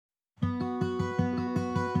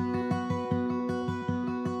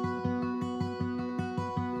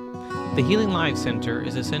The Healing Lives Center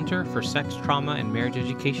is a center for sex trauma and marriage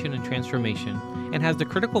education and transformation, and has the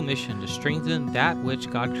critical mission to strengthen that which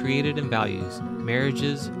God created and values,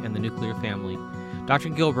 marriages and the nuclear family. Dr.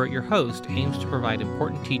 Gilbert, your host, aims to provide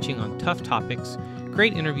important teaching on tough topics,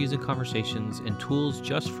 great interviews and conversations, and tools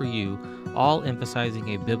just for you, all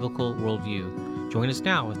emphasizing a biblical worldview. Join us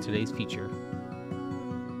now with today's feature.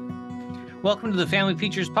 Welcome to the Family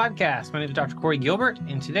Features Podcast. My name is Dr. Corey Gilbert,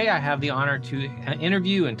 and today I have the honor to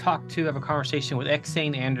interview and have a conversation with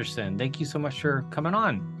Exane Anderson. Thank you so much for coming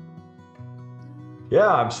on. Yeah,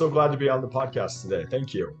 I'm so glad to be on the podcast today.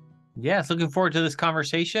 Thank you. Yes, looking forward to this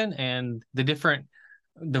conversation and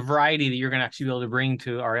the variety that you're going to actually be able to bring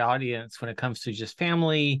to our audience when it comes to just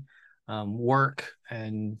family, work,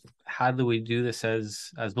 and how do we do this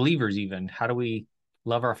as believers even? How do we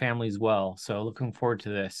love our families well? So looking forward to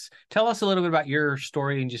this. Tell us a little bit about your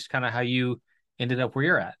story and just kind of how you ended up where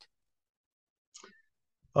you're at.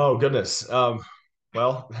 Oh, goodness.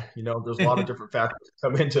 Well, there's a lot of different factors that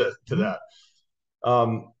come into that.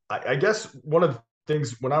 I guess one of the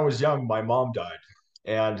things when I was young, my mom died.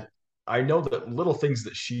 And I know that little things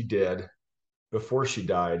that she did before she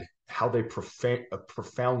died, how they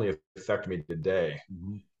profoundly affect me today.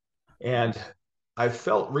 Mm-hmm. And I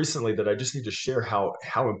felt recently that I just need to share how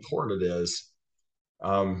important it is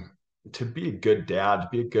um, to be a good dad, to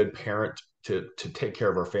be a good parent, to take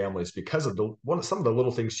care of our families because of some of the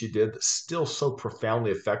little things she did that still so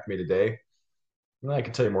profoundly affect me today. And I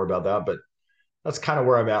can tell you more about that, but that's kind of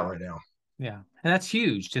where I'm at right now. Yeah. And that's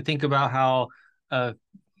huge to think about how,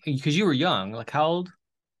 because you were young, like how old?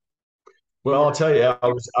 You Well, I'll were. tell you, I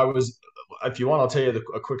was, if you want, I'll tell you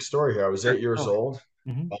a quick story here. I was Sure. 8 years Oh. old.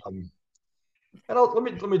 Mm-hmm. Um, and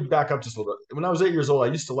let me back up just a little bit. When I was 8 years old, I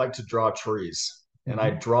used to like to draw trees, and I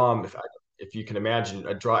Mm-hmm. draw them. If you can imagine,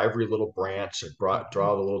 I draw every little branch. Draw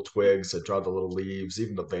the little twigs. I draw the little leaves,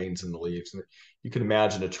 even the veins in the leaves. And you can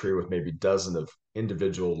imagine a tree with maybe a dozen of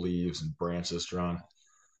individual leaves and branches drawn.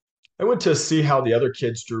 I went to see how the other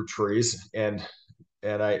kids drew trees, and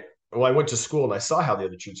I went to school and I saw how the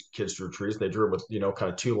other kids drew trees. They drew with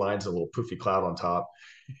kind of two lines, a little poofy cloud on top.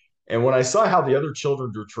 And when I saw how the other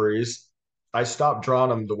children drew trees, I stopped drawing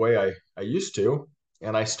them the way I used to,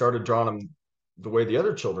 and I started drawing them the way the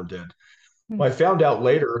other children did. Well, I found out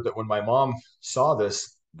later that when my mom saw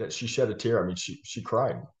this, that she shed a tear. I mean, she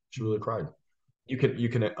cried. She really cried. You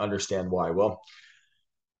can understand why. Well,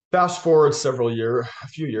 fast forward a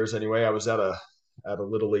few years anyway. I was at a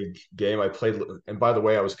little league game. I played, and by the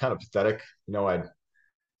way, I was kind of pathetic. I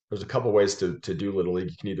there's a couple ways to do little league.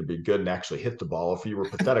 You can either be good and actually hit the ball. If you were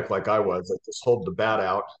pathetic like I was, like just hold the bat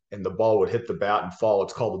out and the ball would hit the bat and fall.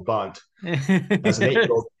 It's called a bunt. As an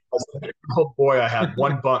 8-year-old, as an 8-year-old boy, I had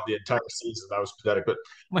one bunt the entire season. I was pathetic, but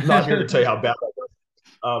I'm not here to tell you how bad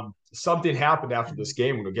I was. Something happened after this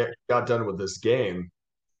game. When we got done with this game,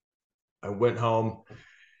 I went home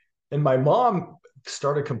and my mom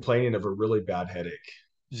started complaining of a really bad headache.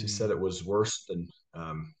 She said it was worse than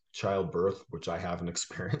childbirth, which I haven't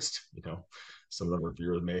experienced. Some of the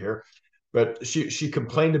reviewers may hear, but she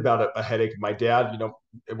complained about a headache. My dad,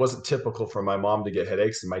 it wasn't typical for my mom to get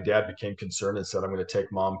headaches, and my dad became concerned and said, "I'm going to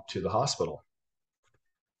take mom to the hospital."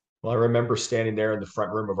 Well, I remember standing there in the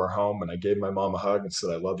front room of our home, and I gave my mom a hug and said,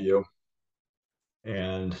 "I love you,"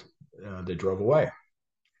 and they drove away.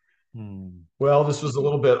 Hmm. Well, this was a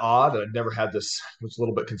little bit odd. I'd never had this. I was a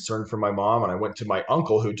little bit concerned for my mom, and I went to my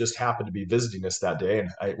uncle who just happened to be visiting us that day. And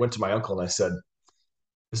I went to my uncle and I said,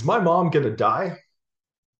 "Is my mom going to die?"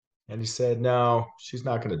 And he said, "No, she's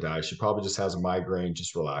not going to die. She probably just has a migraine.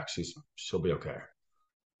 Just relax. She'll be okay."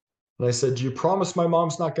 And I said, "Do you promise my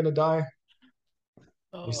mom's not going to die?"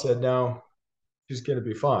 He said, Oh. "No, she's going to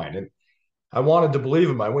be fine." And I wanted to believe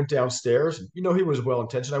him. I went downstairs, and he was well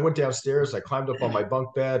intentioned. I went downstairs. I climbed up on my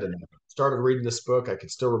bunk bed and started reading this book. I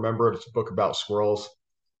could still remember it. It's a book about squirrels.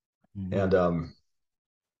 Mhm. And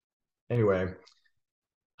anyway,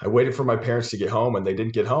 I waited for my parents to get home, and they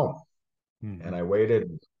didn't get home. And Mhm. I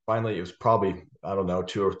waited. Finally, it was probably, I don't know,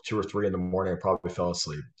 two or three in the morning. I probably fell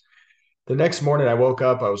asleep. The next morning, I woke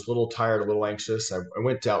up. I was a little tired, a little anxious. I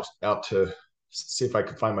went out to see if I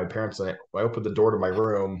could find my parents. And I opened the door to my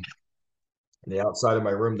room. And the outside of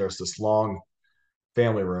my room, there's this long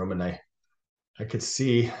family room, and I could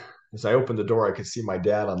see as I opened the door, I could see my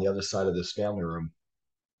dad on the other side of this family room.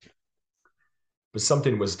 But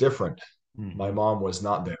something was different. My Mhm. mom was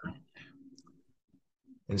not there.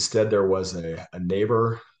 Instead, there was a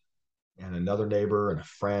neighbor and another neighbor and a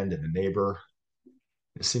friend and a neighbor.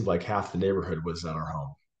 It seemed like half the neighborhood was at our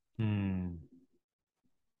home. Mhm.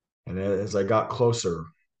 And as I got closer,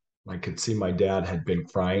 I could see my dad had been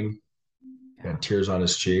crying, he Yeah. had tears on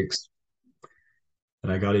his cheeks.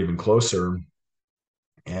 And I got even closer,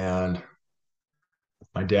 and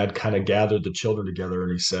my dad kind of gathered the children together,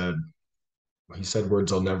 and he said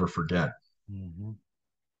words I'll never forget. Mm-hmm.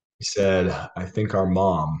 He said, "I think our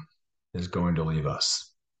mom is going to leave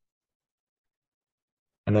us."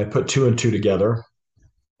 And I put two and two together,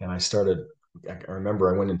 and I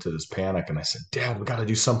remember I went into this panic, and I said, "Dad, we got to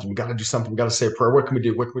do something. We got to do something. We got to say a prayer. What can we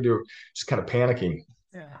do? What can we do?" Just kind of panicking.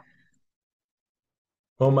 Yeah.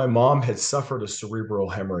 Well, my mom had suffered a cerebral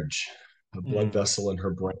hemorrhage. A blood Mm. vessel in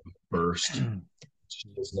her brain burst. She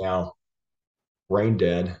is now brain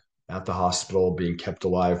dead at the hospital, being kept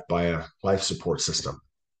alive by a life support system.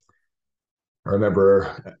 I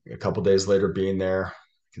remember a couple days later being there.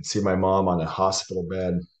 I could see my mom on a hospital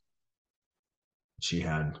bed. She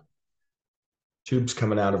had tubes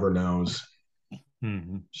coming out of her nose.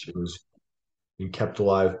 Mm-hmm. She was being kept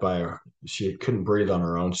alive by she couldn't breathe on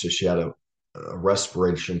her own, so she had a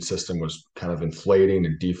respiration system was kind of inflating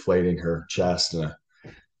and deflating her chest in a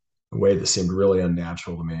way that seemed really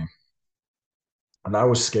unnatural to me. And I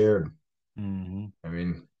was scared. Mm-hmm. I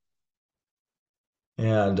mean,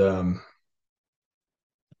 and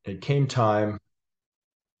it came time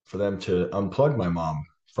for them to unplug my mom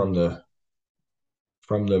from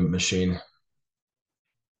Mm-hmm. the machine.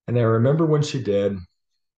 And I remember when she did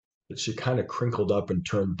that she kind of crinkled up and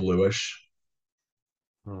turned bluish.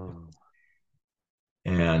 Oh.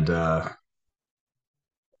 And I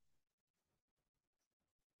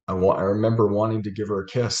remember wanting to give her a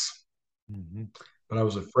kiss, Mm-hmm. but I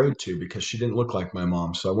was afraid to because she didn't look like my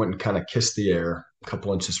mom. So I went and kind of kissed the air a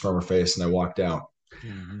couple inches from her face, and I walked out.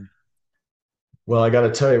 Mm-hmm. Well, I got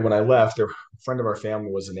to tell you, when I left, a friend of our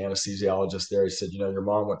family was an anesthesiologist there. He said, your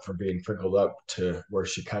mom went from being crinkled up to where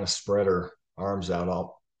she kind of spread her arms out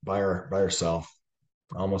all by herself,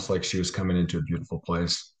 almost like she was coming into a beautiful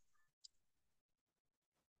place.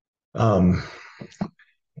 Um,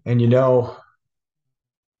 and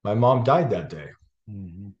my mom died that day.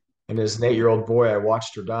 Mm-hmm. And as an 8-year-old boy, I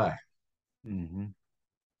watched her die. Mm-hmm.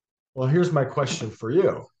 Well, here's my question for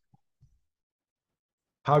you.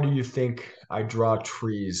 How do you think I draw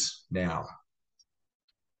trees now?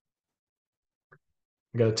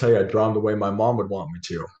 I got to tell you, I draw them the way my mom would want me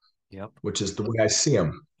to, Yep. which is the way I see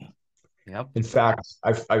them. Yep. In fact,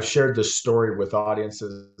 I've shared this story with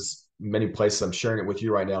audiences many places. I'm sharing it with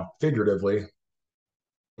you right now, figuratively.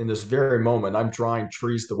 In this very moment, I'm drawing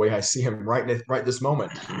trees the way I see them right this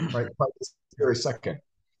moment, right this very second.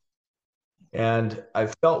 And I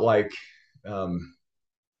felt like, um,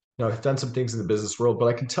 I've done some things in the business world, but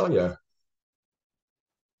I can tell you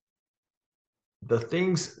the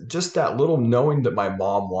things, just that little knowing that my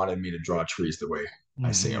mom wanted me to draw trees the way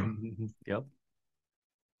I see them. Mm-hmm. Yep.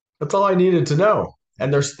 That's all I needed to know.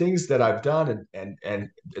 And there's things that I've done and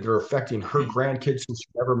that are affecting her grandkids who she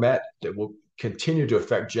never met that will continue to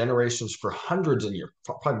affect generations for hundreds of years,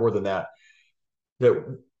 probably more than that.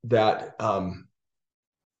 That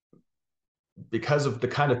because of the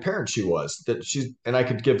kind of parent she was, that she's, and I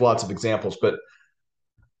could give lots of examples, but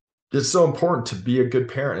it's so important to be a good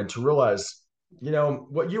parent and to realize,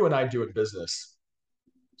 what you and I do in business.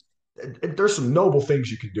 There's some noble things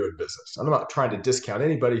you can do in business. I'm not trying to discount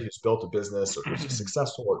anybody who's built a business or who's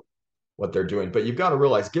successful or what they're doing, but you've got to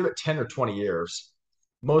realize, give it 10 or 20 years,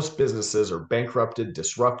 most businesses are bankrupted,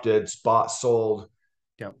 disrupted, spot sold,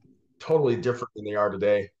 Yep. totally different than they are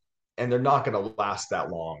today, and they're not going to last that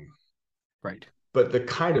long. Right. But the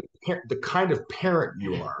kind of parent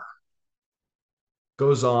you are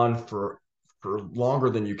goes on for longer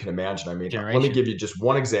than you can imagine. I mean, let me give you just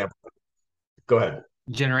one example. Go ahead.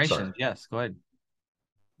 Generations. Sorry. Yes. Go ahead.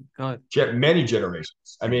 Go ahead. Many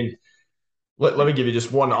generations. I mean, let me give you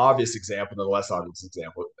just one obvious example and a less obvious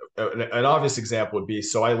example. An obvious example would be,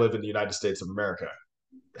 so I live in the United States of America.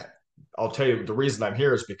 I'll tell you the reason I'm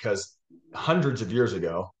here is because hundreds of years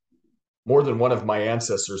ago, more than one of my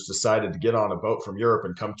ancestors decided to get on a boat from Europe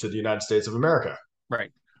and come to the United States of America.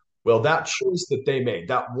 Right. Well, that choice that they made,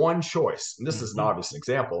 that one choice, and this is an Mm-hmm. obvious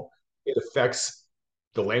example, it affects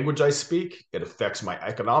the language I speak. It affects my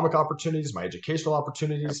economic opportunities, my educational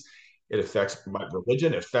opportunities. Yep. It affects my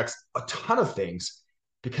religion. It affects a ton of things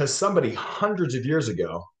because somebody hundreds of years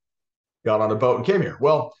ago got on a boat and came here.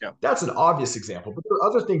 Well, Yep. That's an obvious example, but there are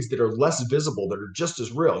other things that are less visible that are just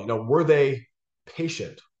as real. Were they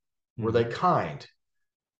patient? Mm-hmm. Were they kind?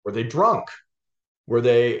 Were they drunk? Were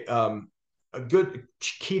they a good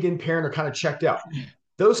keyed in parent or kind of checked out?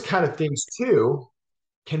 Those kind of things too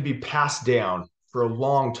can be passed down for a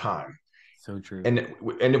long time. So true.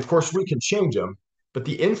 And of course we can change them, but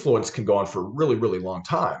the influence can go on for a really, really long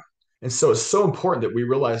time. And so it's so important that we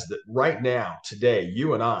realize that right now, today,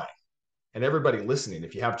 you and I, and everybody listening,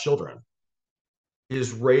 if you have children,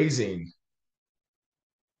 is raising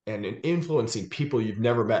and influencing people you've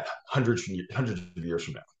never met hundreds of years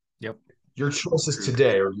from now. Yep. Your choices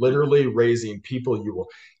today are literally raising people you will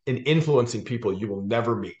and influencing people you will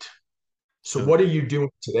never meet. So what are you doing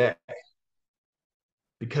today?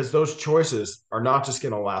 Because those choices are not just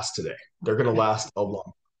going to last today. They're going to last a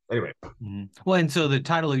long. Anyway. Mm-hmm. Well, and so the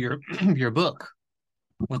title of your book,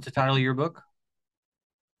 what's the title of your book?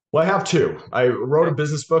 Well, I have two. I wrote a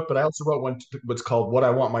business book, but I also wrote one what's called What I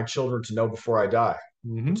Want My Children to Know Before I Die,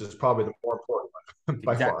 which is probably the more important one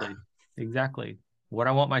by far. Exactly. What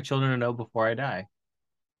I want my children to know before I die.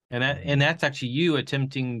 And that's actually you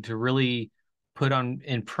attempting to really put on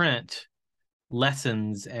in print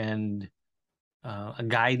lessons and a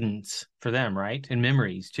guidance for them, right? And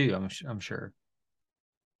memories too, I'm sure.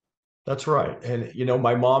 That's right. And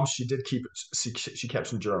my mom, she kept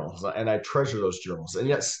some journals, and I treasure those journals. And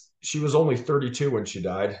yes, she was only 32 when she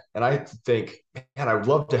died. And I think, man, I would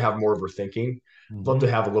love to have more of her thinking. I'd love to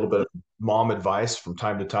have a little bit of mom advice from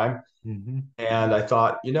time to time. And I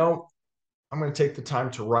thought, I'm going to take the time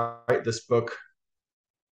to write this book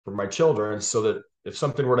for my children so that if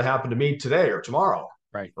something were to happen to me today or tomorrow,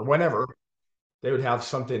 right, or whenever, they would have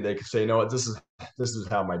something they could say, this is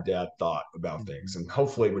how my dad thought about things, and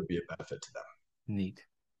hopefully it would be a benefit to them. Neat.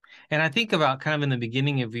 And I think about kind of in the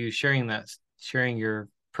beginning of you sharing your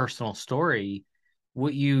personal story,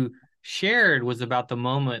 what you shared was about the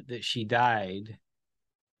moment that she died.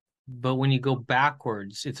 But when you go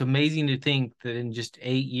backwards, it's amazing to think that in just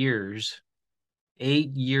 8 years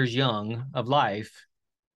young of life,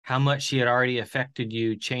 how much she had already affected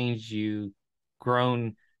you, changed you,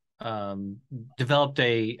 grown, developed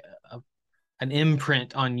an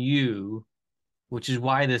imprint on you, which is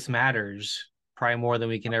why this matters probably more than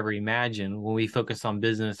we can ever imagine when we focus on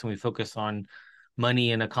business and we focus on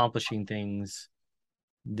money and accomplishing things.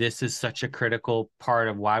 This is such a critical part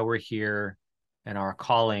of why we're here and our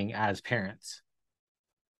calling as parents.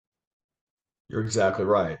 You're exactly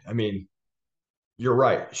right. I mean, you're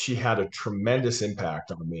right. She had a tremendous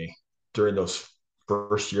impact on me during those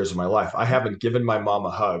first years of my life. I haven't given my mom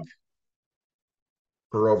a hug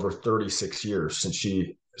for over 36 years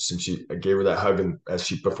I gave her that hug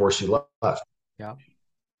before she left. Yeah.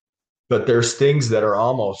 But there's things that are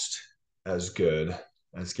almost as good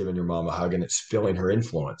as giving your mom a hug, and it's feeling her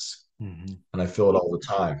influence. And I feel it all the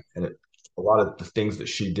time. And a lot of the things that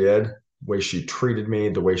she did, the way she treated me,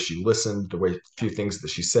 the way she listened, few things that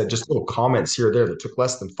she said, just little comments here or there that took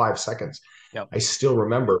less than 5 seconds. Yep. I still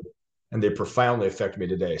remember, and they profoundly affect me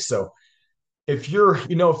today. So if you're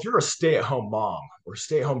a stay-at-home mom or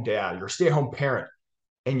stay-at-home dad, you're a stay-at-home parent,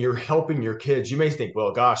 and you're helping your kids, you may think,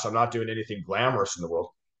 well, gosh, I'm not doing anything glamorous in the world.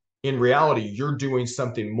 In reality, you're doing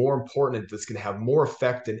something more important that's going to have more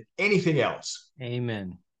effect than anything else.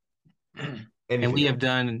 Amen. And we have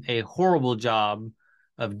done a horrible job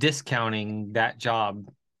of discounting that job,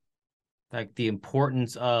 like the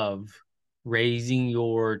importance of raising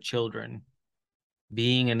your children,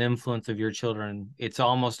 being an influence of your children. It's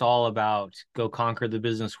almost all about go conquer the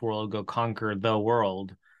business world, go conquer the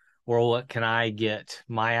world, or what can I get,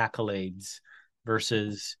 my accolades,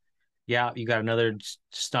 versus, yeah, you got another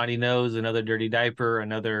snotty nose, another dirty diaper,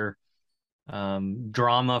 another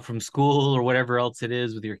drama from school or whatever else it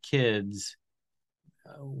is with your kids.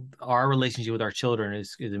 Our relationship with our children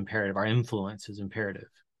is imperative. Our influence is imperative.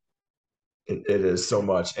 It is so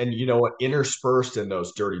much. And you know what? Interspersed in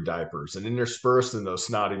those dirty diapers and interspersed in those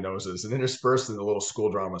snotty noses and interspersed in the little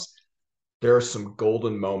school dramas, there are some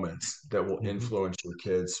golden moments that will influence your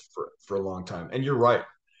kids for a long time. And you're right.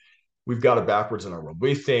 We've got it backwards in our world.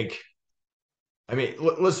 We think, I mean,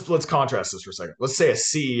 let's contrast this for a second. Let's say a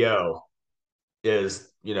CEO is,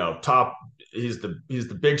 top, he's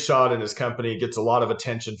the big shot in his company, gets a lot of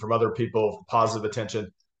attention from other people, positive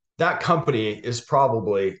attention. That company is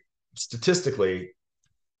probably statistically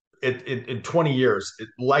in 20 years, it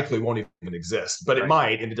likely won't even exist, but it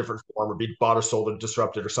might in a different form or be bought or sold or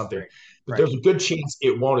disrupted or something. But there's a good chance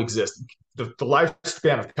it won't exist. The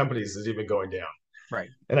lifespan of companies is even going down. Right.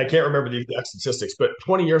 And I can't remember the exact statistics, but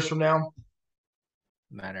 20 years from now,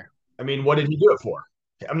 matter. I mean, what did he do it for?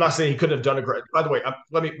 I'm not saying he couldn't have done a great. By the way,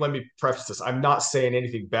 let me preface this. I'm not saying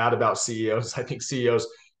anything bad about CEOs. I think CEOs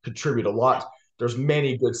contribute a lot. There's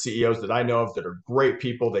many good CEOs that I know of that are great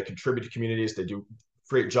people. They contribute to communities. They do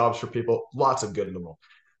great jobs for people. Lots of good in the world.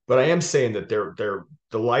 But I am saying that the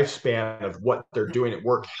lifespan of what they're doing at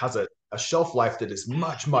work has a shelf life that is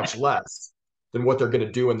much, much less than what they're going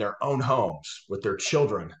to do in their own homes with their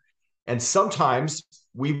children. And sometimes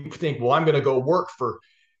we think, well, I'm going to go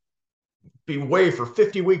be away for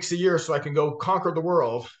 50 weeks a year so I can go conquer the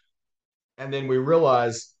world. And then we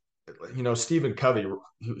realize Stephen Covey,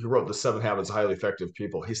 who wrote The 7 Habits of Highly Effective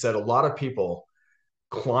People, he said a lot of people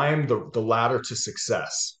climb the ladder to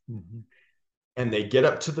success, and they get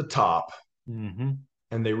up to the top, and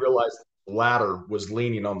they realize the ladder was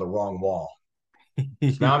leaning on the wrong wall. So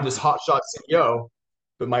now I'm this hotshot CEO,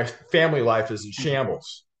 but my family life is in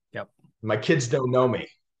shambles. Yep. My kids don't know me,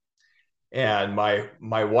 and my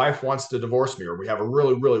wife wants to divorce me, or we have a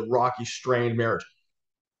really, really rocky, strained marriage.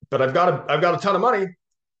 But I've got a ton of money.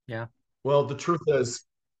 Yeah. Well, the truth is,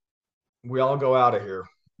 we all go out of here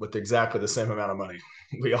with exactly the same amount of money.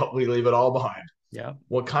 We leave it all behind. Yeah.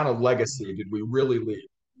 What kind of legacy did we really leave?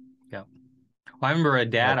 Yeah. Well, I remember a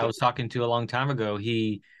dad I was talking to a long time ago.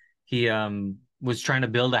 He was trying to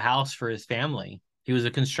build a house for his family. He was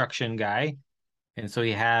a construction guy, and so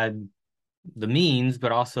he had the means,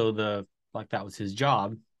 but also that was his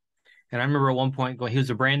job. And I remember at one point he was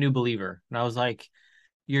a brand new believer, and I was like,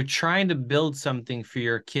 you're trying to build something for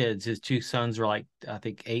your kids. His two sons were like, I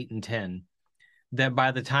think 8 and 10, that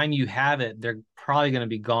by the time you have it, they're probably going to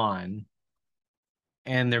be gone,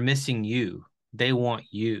 and they're missing you. They want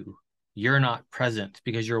you. You're not present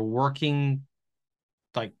because you're working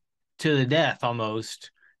like to the death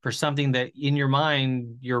almost for something that in your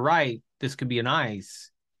mind, you're right, this could be nice.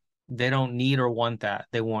 They don't need or want that.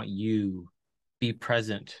 They want you. Be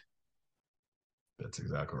present. That's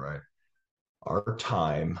exactly right. Our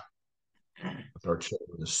time with our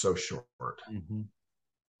children is so short.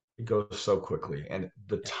 It goes so quickly, and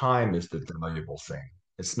the time is the valuable thing.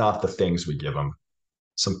 It's not the things we give them.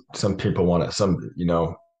 Some people want it.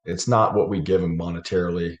 It's not what we give them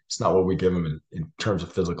monetarily. It's not what we give them in terms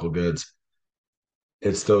of physical goods.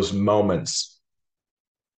 It's those moments.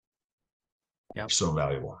 Yep. So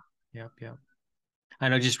valuable. Yep. I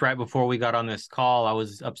know just right before we got on this call, I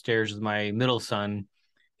was upstairs with my middle son.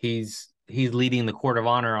 He's leading the court of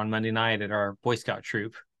honor on Monday night at our Boy Scout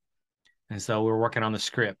troop. And so we're working on the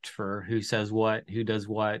script for who says what, who does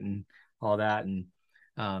what, and all that. And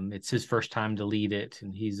it's his first time to lead it.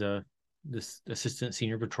 And he's this assistant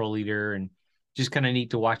senior patrol leader, and just kind of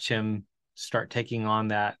neat to watch him start taking on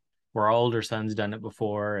that, where our older son's done it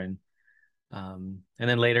before. And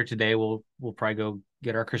then later today, we'll probably go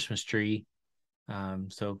get our Christmas tree.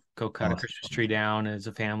 So go cut a Christmas tree down as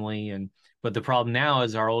a family. But the problem now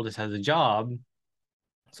is our oldest has a job.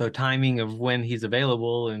 So timing of when he's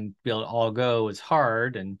available and be able to all go is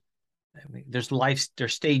hard. And I mean, there's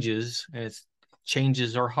stages, and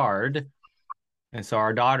changes are hard. And so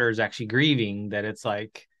our daughter is actually grieving that it's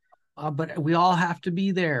like, but we all have to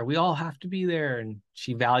be there. We all have to be there. And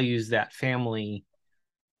she values that family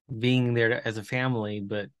being there as a family,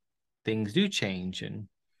 but things do change, and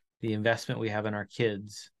the investment we have in our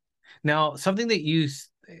kids. Now, something that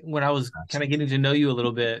when I was kind of getting to know you a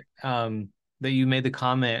little bit, that you made the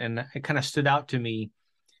comment, and it kind of stood out to me,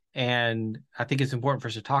 and I think it's important for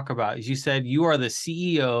us to talk about, is you said you are the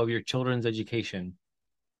CEO of your children's education.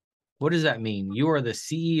 What does that mean? You are the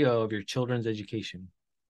CEO of your children's education.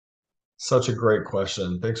 Such a great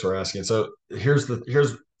question. Thanks for asking. So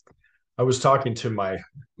I was talking to my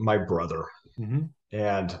brother,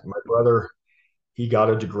 and my brother, he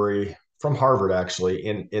got a degree from Harvard, actually,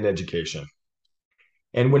 in education.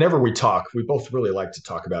 And whenever we talk, we both really like to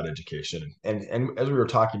talk about education. And as we were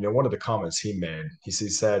talking, one of the comments he made, he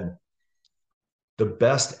said, the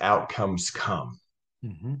best outcomes come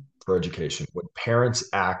for education when parents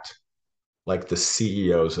act like the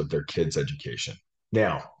CEOs of their kids' education.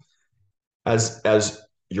 Now, as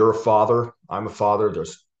you're a father, I'm a father,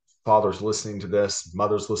 there's fathers listening to this,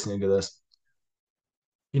 mothers listening to this.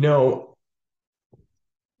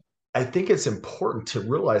 I think it's important to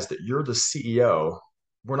realize that you're the CEO.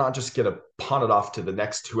 We're not just going to pawn it off to the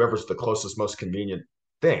next, whoever's the closest, most convenient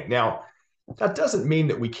thing. Now, that doesn't mean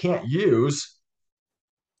that we can't use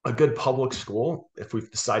a good public school if we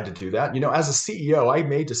decide to do that. As a CEO, I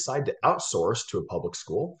may decide to outsource to a public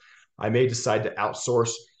school. I may decide to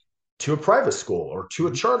outsource to a private school or to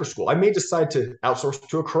a charter school. I may decide to outsource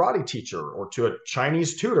to a karate teacher or to a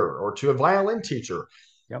Chinese tutor or to a violin teacher.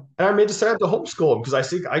 Yep. And I may decide to homeschool them because I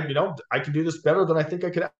think I can do this better than I think I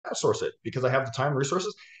could outsource it because I have the time and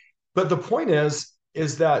resources. But the point is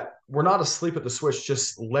that we're not asleep at the switch,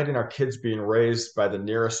 just letting our kids being raised by the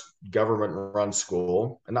nearest government-run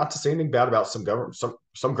school. And not to say anything bad about some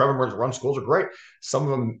government-run schools are great. Some of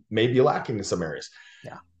them may be lacking in some areas.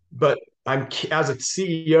 Yeah. But as a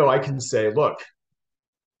CEO, I can say, look,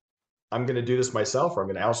 I'm going to do this myself, or I'm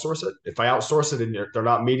going to outsource it. If I outsource it and they're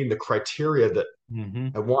not meeting the criteria that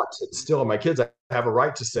I want to instill in my kids, I have a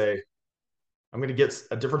right to say, I'm going to get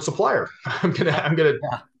a different supplier. I'm going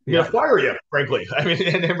to fire you, frankly. I mean,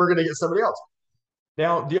 and then we're going to get somebody else.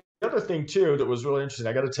 Now, the The other thing too that was really interesting,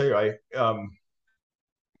 I got to tell you,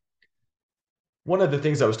 one of the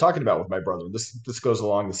things I was talking about with my brother, this goes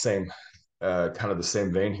along the same kind of the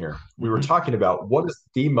same vein here. We were talking about what is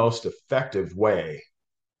the most effective way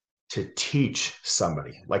to teach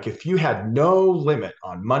somebody. Like if you had no limit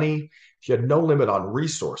on money, if you had no limit on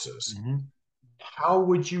resources, how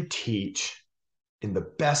would you teach in the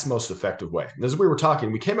best, most effective way? And as we were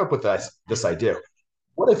talking, we came up with this idea.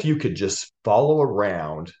 What if you could just follow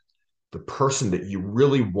around the person that you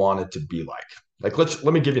really wanted to be like? Like let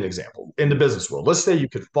me give you an example. In the business world, let's say you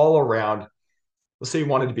could follow around, let's say you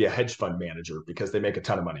wanted to be a hedge fund manager because they make a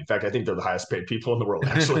ton of money. In fact, I think they're the highest paid people in the world,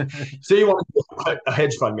 actually. So you want to be a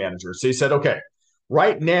hedge fund manager. So you said, okay,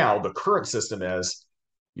 right now, the current system is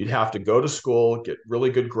you'd have to go to school, get really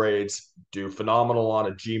good grades, do phenomenal on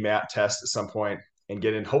a GMAT test at some point, and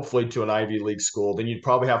get in hopefully to an Ivy League school. Then you'd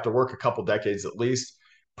probably have to work a couple decades at least,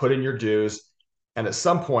 put in your dues. And at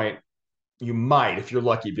some point, you might, if you're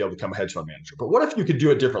lucky, be able to become a hedge fund manager. But what if you could do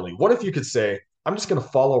it differently? What if you could say, I'm just going to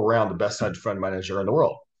follow around the best hedge fund manager in the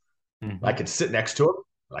world? I could sit next to him.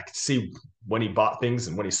 I could see when he bought things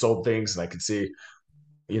and when he sold things. And I could see,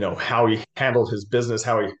 how he handled his business,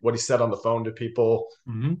 what he said on the phone to people,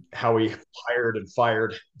 how he hired and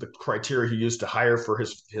fired, the criteria he used to hire for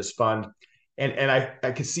his fund. And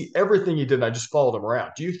I could see everything he did. And I just followed him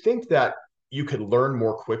around. Do you think that you could learn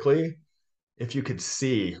more quickly if you could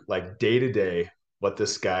see like day to day what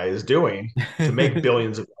this guy is doing to make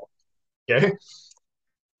billions of dollars? Okay.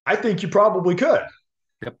 I think you probably could.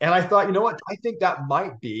 Yep. And I thought, you know what? I think that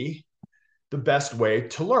might be the best way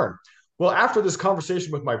to learn. Well, after this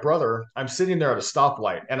conversation with my brother, I'm sitting there at a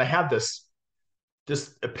stoplight and I had this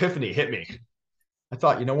epiphany hit me. I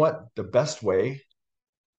thought, you know what? The best way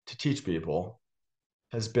to teach people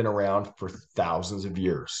has been around for thousands of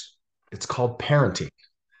years. It's called parenting.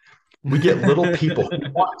 We get little people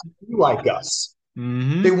who want to be like us.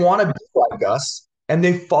 They want to be like us and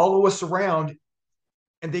they follow us around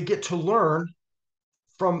and they get to learn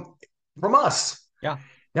from us. Yeah.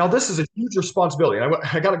 Now, this is a huge responsibility. And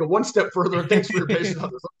I got to go one step further. And thanks for your patience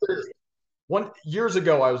on this. Years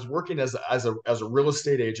ago, I was working as a real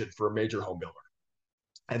estate agent for a major home builder.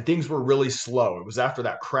 And things were really slow. It was after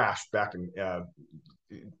that crash back in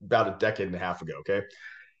about a decade and a half ago. Okay.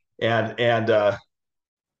 And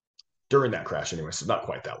during that crash anyway, so not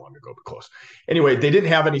quite that long ago, but close. Anyway, they didn't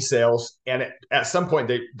have any sales. And at some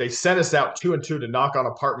point, they sent us out 2 and 2 to knock on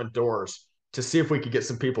apartment doors to see if we could get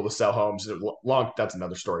some people to sell homes. That's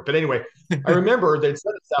another story. But anyway, I remember they'd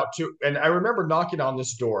sent us out and I remember knocking on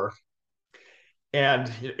this door.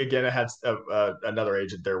 And again, I had another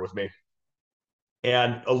agent there with me.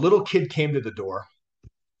 And a little kid came to the door.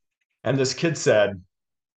 And this kid said,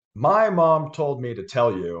 my mom told me to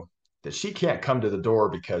tell you that she can't come to the door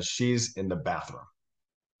because she's in the bathroom.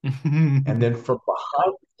 And then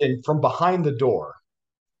from behind the door,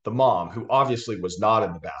 the mom, who obviously was not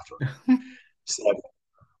in the bathroom, said,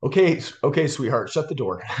 okay, sweetheart, shut the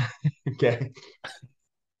door. Okay.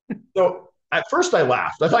 So at first I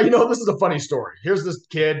laughed. I thought, this is a funny story. Here's this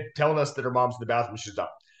kid telling us that her mom's in the bathroom, she's done.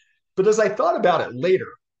 But as I thought about it later,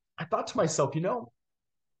 I thought to myself,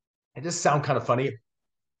 I just sound kind of funny.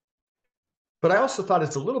 But I also thought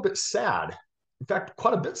it's a little bit sad. In fact,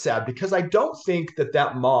 quite a bit sad, because I don't think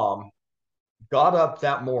that mom got up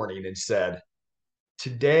that morning and said,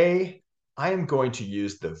 today I am going to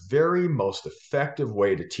use the very most effective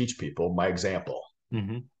way to teach people, my example,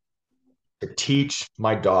 to teach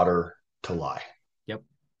my daughter to lie. Yep.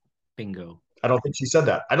 Bingo. I don't think she said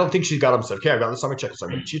that. I don't think she got up and said, okay, I got this on my checklist. So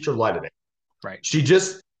I'm going to teach her to lie today. Right.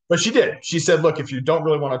 But she did. She said, look, if you don't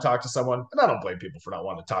really want to talk to someone, and I don't blame people for not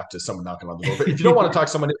wanting to talk to someone knocking on the door, but if you don't want to talk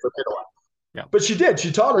to someone, it's okay to lie. Yeah. But she did.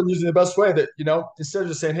 She taught her using the best way that, instead of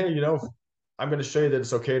just saying, hey, I'm going to show you that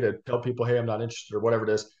it's okay to tell people, hey, I'm not interested or whatever it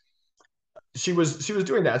is. She was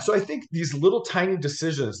doing that. So I think these little tiny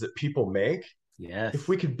decisions that people make, yes, if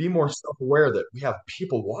we could be more self-aware that we have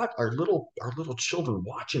people our little children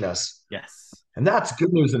watching us. Yes. And that's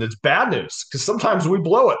good news and it's bad news because sometimes we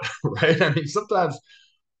blow it, right? I mean, sometimes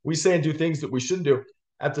we say and do things that we shouldn't do.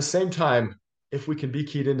 At the same time, if we can be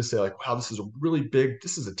keyed in to say like, wow, this is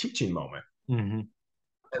a teaching moment. And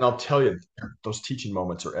I'll tell you, those teaching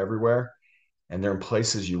moments are everywhere and they're in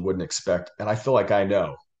places you wouldn't expect. And I feel like I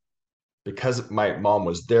know because my mom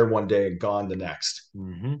was there one day and gone the next.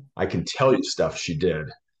 I can tell you stuff she did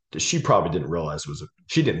that she probably didn't realize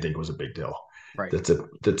she didn't think was a big deal. Right. That's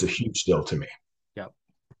a huge deal to me. Yep.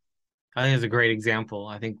 I think it's a great example.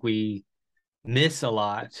 I think we miss a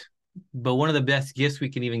lot, but one of the best gifts we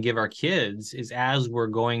can even give our kids is as we're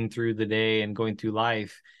going through the day and going through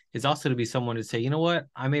life is also to be someone to say, you know what,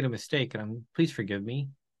 I made a mistake and please forgive me.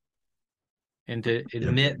 and to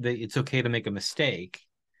admit that it's okay to make a mistake,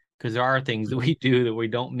 because there are things that we do that we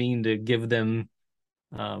don't mean to give them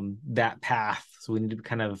that path. So we need to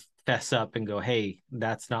kind of fess up and go, hey,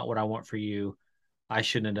 that's not what I want for you. I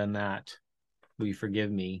shouldn't have done that. Will you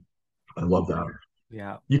forgive me? I love that.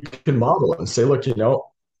 Yeah. You can model it and say, look,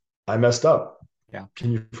 I messed up. Yeah.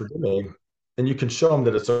 Can you forgive me? And you can show them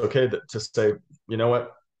that it's okay to say, you know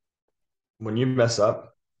what, when you mess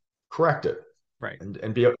up, correct it. Right.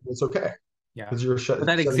 And be, it's okay. Yeah. Because you're but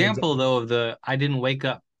that example though of I didn't wake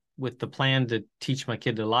up with the plan to teach my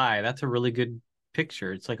kid to lie, that's a really good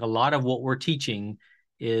picture. It's like a lot of what we're teaching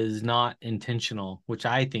is not intentional, which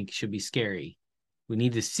I think should be scary. We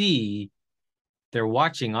need to see they're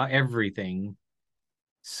watching everything.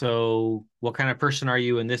 So what kind of person are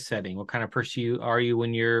you in this setting? What kind of person are you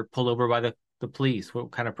when you're pulled over by the police?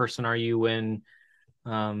 What kind of person are you when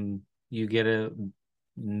you get a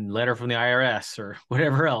letter from the IRS or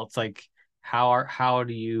whatever else? Like how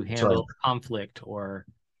do you handle conflict, or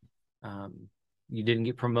you didn't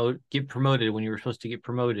get promoted when you were supposed to get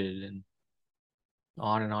promoted, and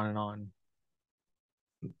on and on and on.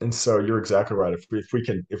 And so you're exactly right. If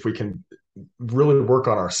we can really work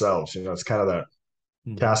on ourselves, it's kind of that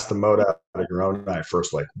cast the mote out of your own eye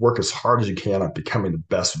first. Like, work as hard as you can on becoming the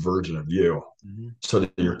best version of you, so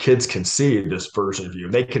that your kids can see this version of you.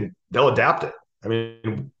 They'll adapt it. I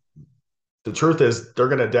mean, the truth is they're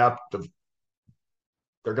going to adapt.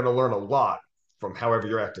 They're going to learn a lot from however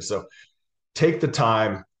you're acting. So take the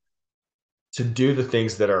time to do the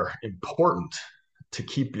things that are important to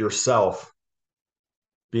keep yourself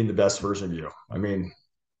being the best version of you. I mean,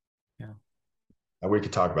 yeah, we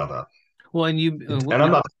could talk about that. Well, and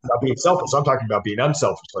I'm not talking about being selfish. I'm talking about being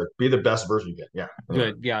unselfish. Like, be the best version you get. Yeah.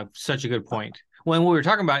 Good. Yeah. Such a good point. Well, and what we were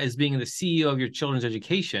talking about is being the CEO of your children's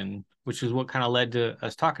education, which is what kind of led to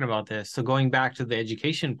us talking about this. So going back to the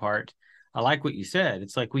education part, I like what you said.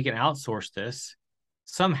 It's like we can outsource this.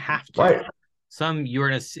 Some have to. Right. Some you're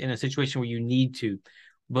in a situation where you need to.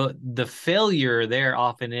 But the failure there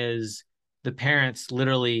often is the parents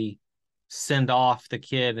literally send off the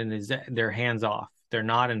kid and their hands off. They're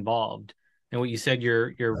not involved. And what you said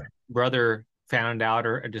your brother found out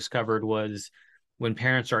or discovered was when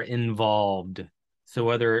parents are involved.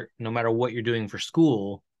 So no matter what you're doing for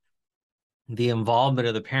school, the involvement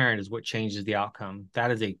of the parent is what changes the outcome.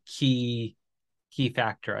 That is a key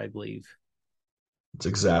factor, I believe. That's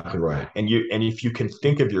exactly right. And if you can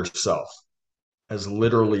think of yourself as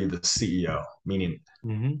literally the CEO, meaning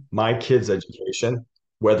my kid's education,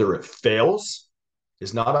 whether it fails,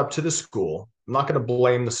 is not up to the school. I'm not going to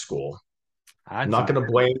blame the school. I'm not going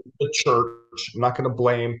to blame the church. I'm not going to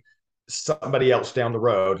blame somebody else down the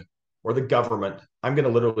road or the government. I'm going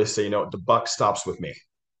to literally say, the buck stops with me.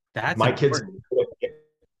 That's my kids.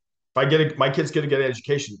 If my kids get a good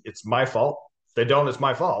education, it's my fault. If they don't, it's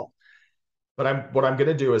my fault. But what I'm going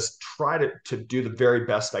to do is try to do the very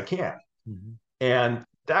best I can. And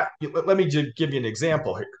let me just give you an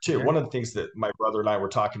example here too. Yeah. One of the things that my brother and I were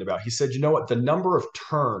talking about, he said, the number of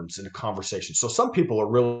turns in a conversation. So some people are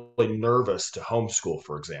really nervous to homeschool,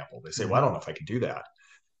 for example. They say, well, I don't know if I can do that.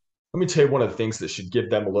 Let me tell you one of the things that should give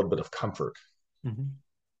them a little bit of comfort.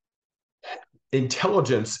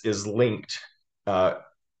 Intelligence is linked.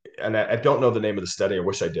 And I don't know the name of the study. I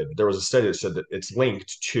wish I did. But there was a study that said that it's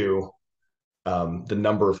linked to the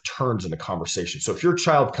number of turns in a conversation. So if your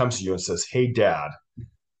child comes to you and says, hey, Dad,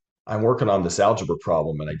 I'm working on this algebra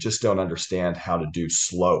problem and I just don't understand how to do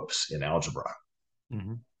slopes in algebra.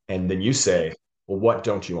 And then you say, well, what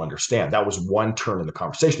don't you understand? That was one turn in the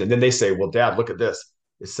conversation. And then they say, well, Dad, look at this.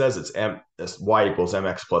 It says it's y equals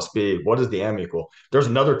mx plus b. What does the m equal? There's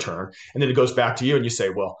another turn. And then it goes back to you and you say,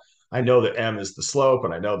 well, I know that m is the slope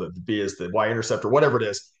and I know that the b is the y-intercept or whatever it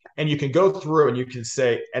is. And you can go through and you can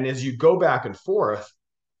say, and as you go back and forth,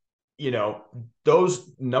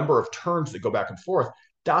 those number of turns that go back and forth,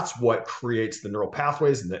 that's what creates the neural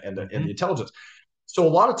pathways and the intelligence. So a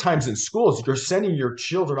lot of times in schools, you're sending your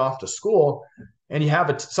children off to school and you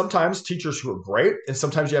have sometimes teachers who are great and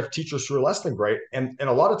sometimes you have teachers who are less than great. And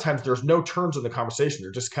a lot of times there's no turns in the conversation.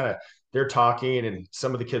 They're just they're talking and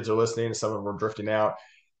some of the kids are listening and some of them are drifting out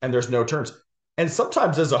and there's no turns. And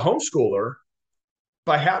sometimes as a homeschooler,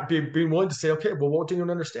 by being willing to say, okay, well, what do you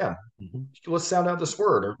understand? Let's sound out this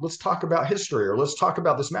word, or let's talk about history, or let's talk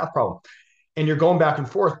about this math problem. And you're going back and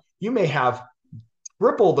forth. You may have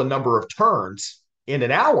triple the number of turns in an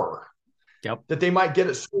hour that they might get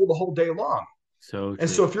at school the whole day long. So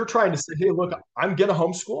if you're trying to say, hey, look, I'm going to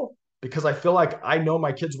homeschool because I feel like I know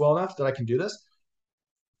my kids well enough that I can do this.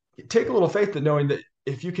 Take a little faith in knowing that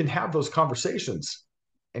if you can have those conversations,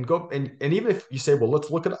 and go and even if you say, well, let's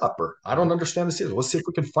look it up, or I don't understand this either. Let's see if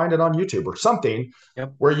we can find it on YouTube or something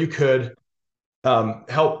where you could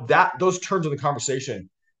help that those turns of the conversation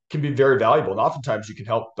can be very valuable. And oftentimes you can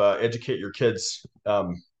help educate your kids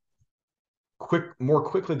more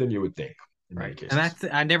quickly than you would think in many cases. And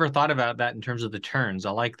I never thought about that in terms of the turns.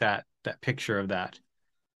 I like that picture of that.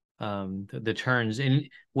 The turns. And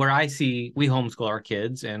where I see, we homeschool our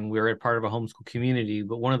kids and we're a part of a homeschool community,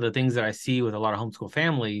 but one of the things that I see with a lot of homeschool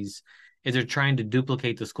families is they're trying to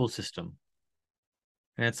duplicate the school system.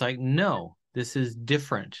 And it's like, no, this is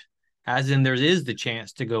different. As in, there is the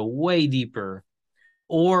chance to go way deeper.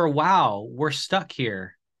 Or, wow, we're stuck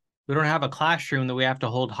here. We don't have a classroom that we have to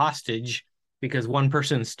hold hostage because one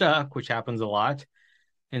person's stuck, which happens a lot.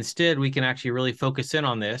 Instead, we can actually really focus in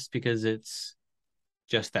on this because it's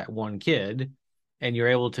just that one kid, and you're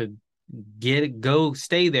able to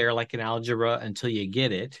stay there like in algebra until you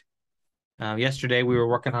get it. Yesterday, we were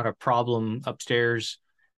working on a problem upstairs,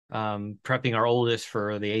 prepping our oldest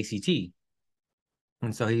for the ACT.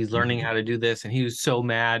 And so he's learning how to do this. And he was so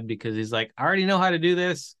mad because he's like, I already know how to do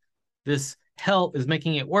this. This help is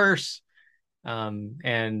making it worse.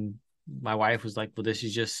 And my wife was like, well,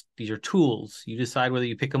 these are tools. You decide whether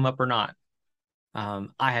you pick them up or not.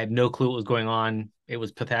 I had no clue what was going on. It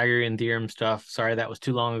was Pythagorean theorem stuff. Sorry, that was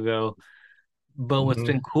too long ago. But what's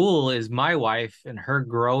been cool is my wife and her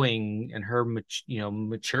growing and her,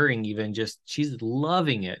 maturing even, she's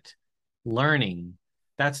loving it, learning.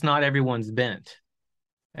 That's not everyone's bent.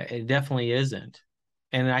 It definitely isn't.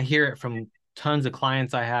 And I hear it from tons of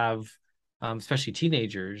clients I have, especially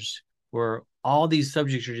teenagers, where all these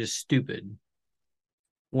subjects are just stupid.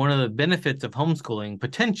 One of the benefits of homeschooling,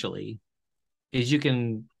 potentially, is you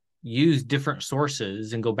can use different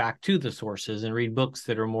sources and go back to the sources and read books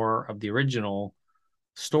that are more of the original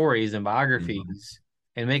stories and biographies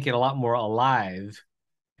and make it a lot more alive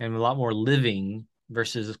and a lot more living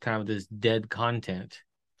versus kind of this dead content.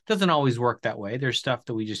 Doesn't always work that way. There's stuff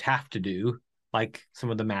that we just have to do, like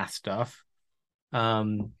some of the math stuff.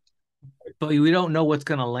 But we don't know what's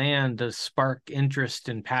going to land to spark interest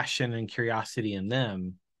and passion and curiosity in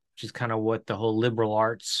them, which is kind of what the whole liberal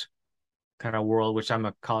arts kind of world, which I'm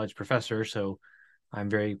a college professor, so I'm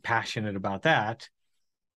very passionate about that.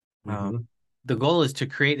 The goal is to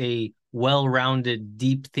create a well-rounded,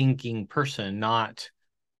 deep thinking person, not,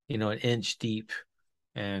 an inch deep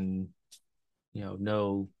and,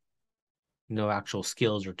 no actual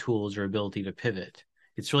skills or tools or ability to pivot.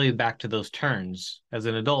 It's really back to those turns. As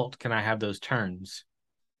an adult, can I have those turns?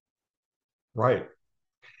 Right.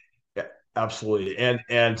 Yeah, absolutely.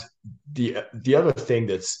 And the other thing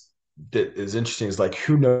that is interesting is like,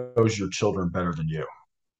 who knows your children better than you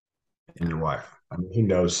and your wife? I mean,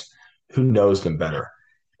 who knows them better?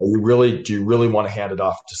 Do you really want to hand it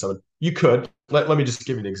off to someone? You could. Let me just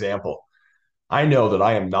give you an example. I know that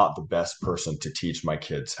I am not the best person to teach my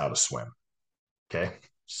kids how to swim. Okay.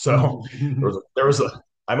 So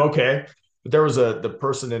I'm okay. But there was the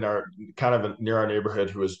person in our kind of near our neighborhood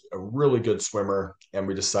who was a really good swimmer. And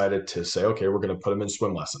we decided to say, okay, we're going to put them in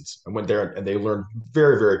swim lessons. And went there and they learned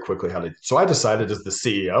very, very quickly how to. So I decided as the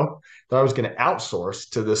CEO that I was going to outsource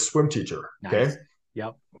to this swim teacher. Okay. Nice.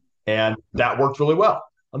 Yep. And that worked really well.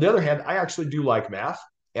 On the other hand, I actually do like math.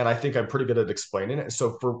 And I think I'm pretty good at explaining it.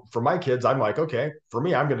 So for my kids, I'm like, okay, for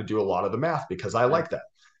me, I'm going to do a lot of the math because I like that.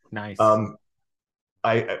 Nice.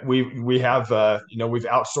 We have we've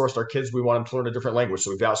outsourced our kids. We want them to learn a different language,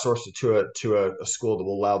 so we've outsourced it to a school that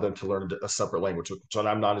will allow them to learn a separate language, which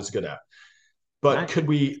I'm not as good at. But nice. Could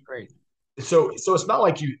we? Great. So it's not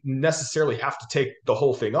like you necessarily have to take the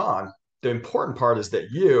whole thing on. The important part is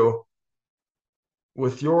that you,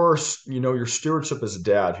 with your stewardship as a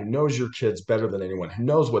dad who knows your kids better than anyone, who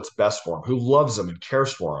knows what's best for them, who loves them and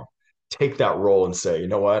cares for them, take that role and say, you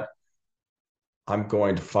know what, I'm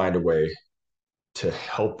going to find a way to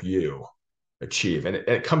help you achieve. And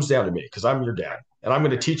it comes down to me because I'm your dad. And I'm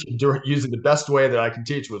going to teach you using the best way that I can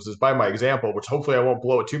teach, which is by my example, which hopefully I won't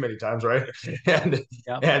blow it too many times, right? and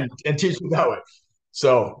teach you that way.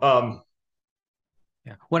 So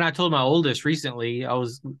yeah. When I told my oldest recently, we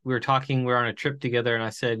were on a trip together, and I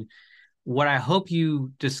said, what I hope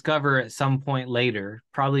you discover at some point later,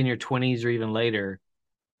 probably in your 20s or even later,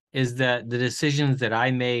 is that the decisions that I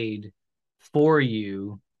made for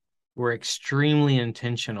you were extremely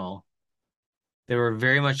intentional. They were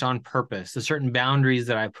very much on purpose. The certain boundaries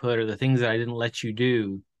that I put or the things that I didn't let you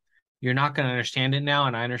do, you're not going to understand it now,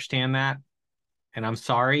 and I understand that, and I'm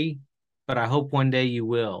sorry, but I hope one day you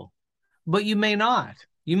will. But you may not.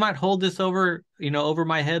 You might hold this over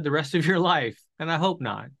my head the rest of your life, and I hope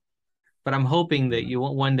not. But I'm hoping that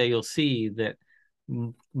one day you'll see that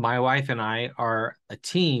my wife and I are a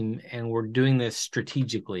team, and we're doing this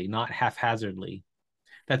strategically, not haphazardly.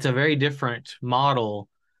 That's a very different model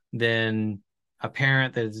than a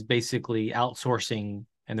parent that is basically outsourcing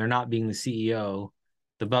and they're not being the CEO.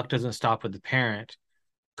 The buck doesn't stop with the parent,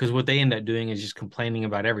 because what they end up doing is just complaining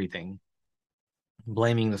about everything,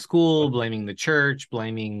 blaming the school, blaming the church,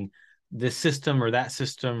 blaming this system or that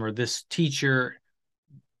system or this teacher.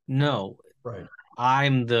 No, Right.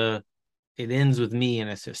 It ends with me, and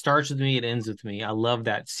it starts with me, it ends with me. I love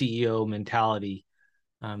that CEO mentality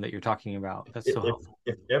that you're talking about. That's so helpful.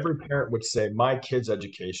 If every parent would say, my kid's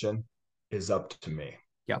education is up to me.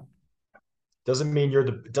 Yep. Doesn't mean you're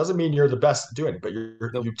the best at doing it, but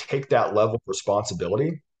you take that level of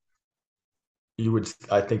responsibility.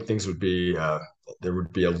 I think things would be there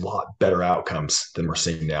would be a lot better outcomes than we're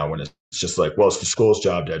seeing now, when it's just like, well, it's the school's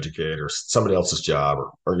job to educate, or somebody else's job,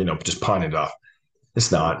 or just pawn it off.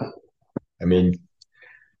 It's not. I mean,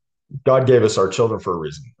 God gave us our children for a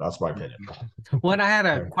reason. That's my opinion. Well, I had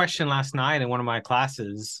a question last night in one of my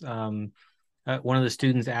classes. One of the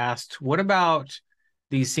students asked, what about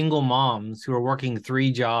these single moms who are working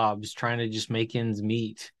 3 jobs trying to just make ends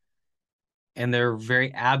meet, and they're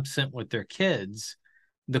very absent with their kids?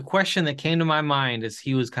 The question that came to my mind as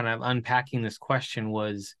he was kind of unpacking this question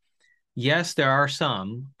was, yes, there are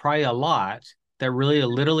some, probably a lot, that really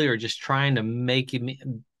literally are just trying to make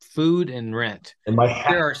food and rent. And my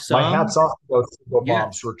hat's off to those single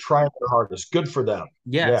moms who are trying their hardest. Good for them.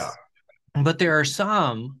 Yes. Yeah. But there are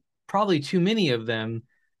some, probably too many of them,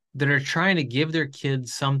 that are trying to give their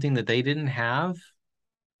kids something that they didn't have,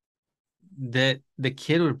 that the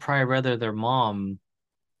kid would probably rather their mom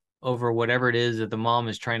over whatever it is that the mom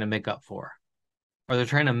is trying to make up for. Or they're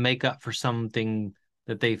trying to make up for something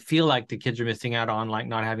that they feel like the kids are missing out on, like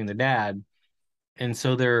not having the dad. And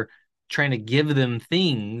so they're trying to give them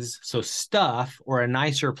things, so stuff, or a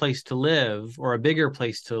nicer place to live, or a bigger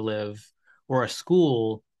place to live, or a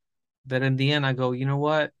school, that in the end I go, you know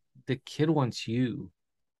what? The kid wants you.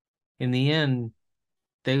 In the end,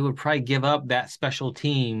 they would probably give up that special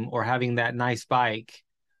team or having that nice bike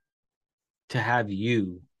to have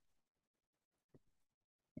you.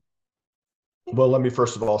 Well, let me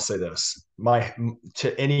first of all say this.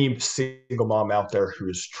 To any single mom out there who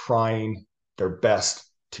is trying their best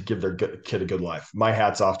to give their kid a good life, my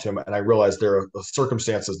hat's off to them. And I realize there are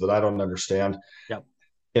circumstances that I don't understand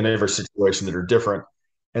in every situation that are different.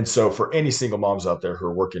 And so for any single moms out there who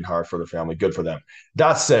are working hard for their family, good for them.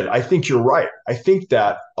 That said, I think you're right. I think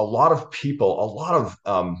that a lot of people,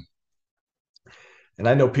 and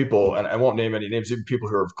I know people, and I won't name any names, even people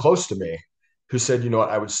who are close to me, who said, you know what,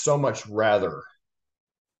 I would so much rather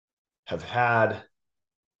have had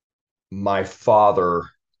my father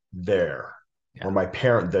there or my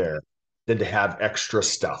parent there than to have extra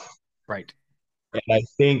stuff. Right. And I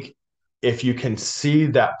think if you can see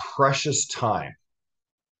that precious time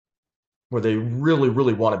where they really,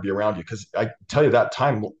 really want to be around you, because I tell you, that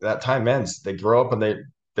time ends. They grow up and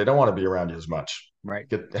they don't want to be around you as much. Right.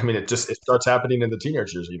 It starts happening in the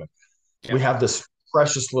teenage years even. We have this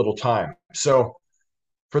precious little time. So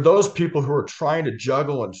for those people who are trying to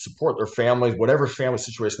juggle and support their families, whatever family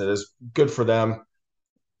situation it is, good for them.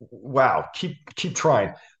 Wow, keep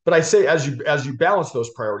trying. But I say, as you balance those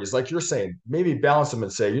priorities, like you're saying, maybe balance them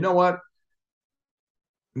and say, you know what?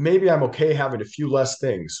 Maybe I'm okay having a few less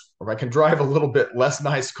things, or I can drive a little bit less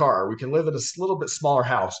nice car. We can live in a little bit smaller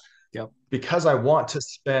house. Because I want to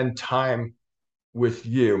spend time with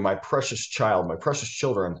you, my precious child, my precious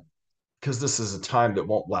children, because this is a time that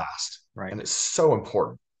won't last. Right. And it's so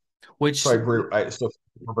important. So I agree.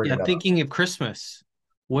 Thinking of Christmas,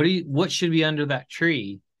 what should be under that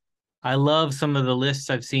tree? I love some of the lists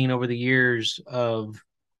I've seen over the years of,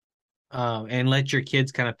 and let your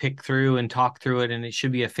kids kind of pick through and talk through it, and it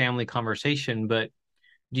should be a family conversation. But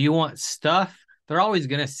do you want stuff? They're always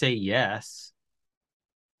going to say yes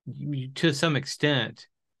to some extent,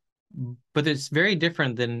 but it's very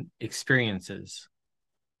different than experiences.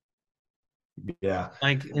 Yeah.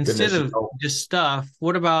 Like instead of just stuff,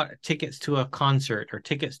 what about tickets to a concert or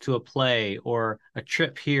tickets to a play or a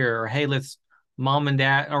trip here? Or, hey, let's mom and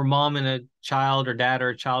dad, or mom and a child, or dad or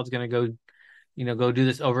a child's going to go do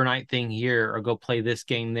this overnight thing here, or go play this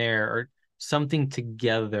game there, or something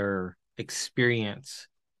together experience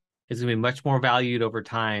is going to be much more valued over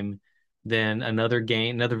time than another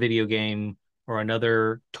video game, or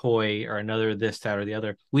another toy, or another this, that, or the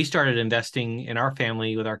other. We started investing in our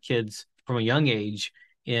family with our kids from a young age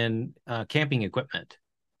in camping equipment,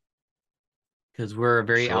 because we're a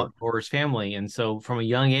very outdoors family. And so from a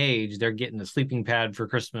young age, they're getting a sleeping pad for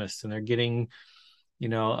Christmas, and they're getting,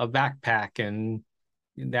 a backpack and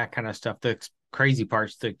that kind of stuff. The crazy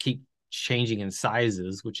parts to keep changing in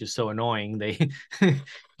sizes, which is so annoying. They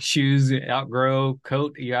shoes outgrow,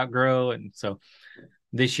 coat you outgrow. And so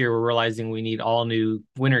this year we're realizing we need all new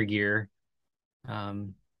winter gear.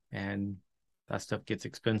 And that stuff gets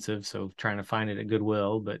expensive. So trying to find it at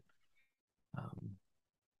Goodwill, but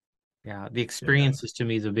yeah, the experiences to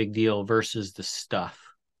me is a big deal versus the stuff.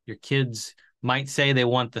 Your kids might say they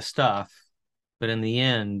want the stuff, but in the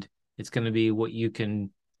end, it's going to be what you can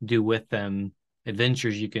do with them,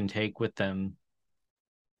 adventures you can take with them.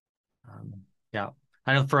 Yeah.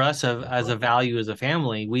 I know for us, as a value as a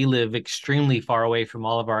family, we live extremely far away from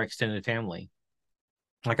all of our extended family,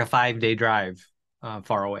 like a 5-day drive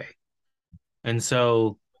far away. And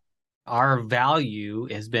so our value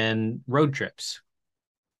has been road trips.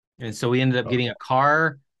 And so we ended up getting a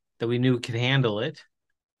car that we knew could handle it.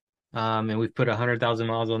 And we've put 100,000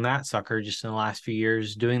 miles on that sucker just in the last few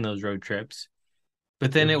years doing those road trips.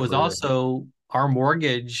 But then it was also our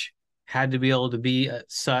mortgage had to be able to be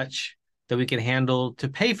such that we could handle to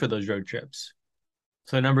pay for those road trips.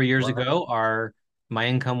 So a number of years ago, my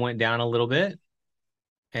income went down a little bit.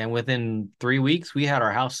 And within 3 weeks, we had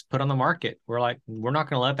our house put on the market. We're like, we're not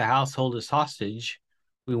going to let the house hold us hostage.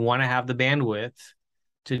 We want to have the bandwidth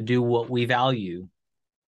to do what we value.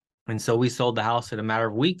 And so we sold the house in a matter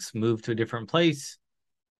of weeks, moved to a different place,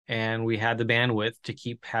 and we had the bandwidth to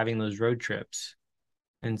keep having those road trips.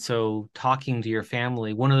 And so talking to your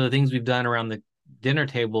family, one of the things we've done around the dinner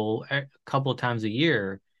table a couple of times a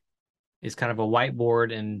year is kind of a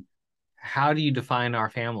whiteboard and how do you define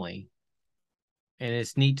our family? And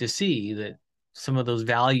it's neat to see that some of those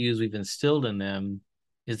values we've instilled in them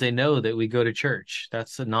is they know that we go to church.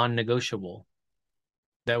 That's a non-negotiable.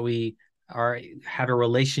 That we have a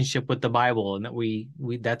relationship with the Bible, and that we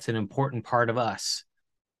that's an important part of us.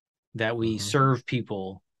 That we serve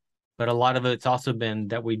people, but a lot of it's also been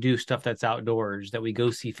that we do stuff that's outdoors. That we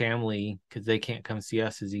go see family because they can't come see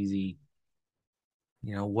us as easy.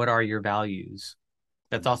 You know, what are your values?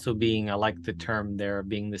 That's also I like the term there,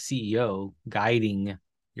 being the CEO, guiding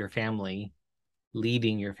your family,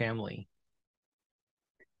 leading your family.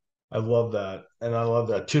 I love that. And I love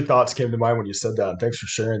that. Two thoughts came to mind when you said that. Thanks for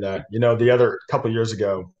sharing that. You know, the other couple of years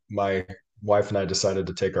ago, my wife and I decided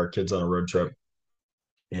to take our kids on a road trip.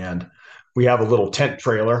 And we have a little tent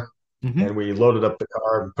trailer and we loaded up the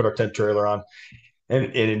car and put our tent trailer on. And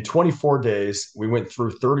in 24 days, we went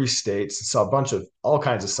through 30 states and saw a bunch of all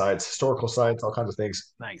kinds of sites, historical sites, all kinds of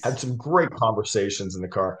things. Nice. Had some great conversations in the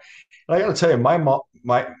car. And I got to tell you,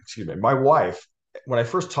 my wife, when I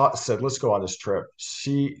first said, let's go on this trip,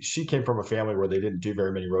 she came from a family where they didn't do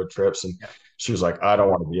very many road trips. And she was like, I don't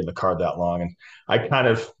want to be in the car that long. And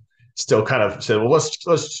I still said, well, let's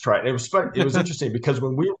just try it. And it was interesting because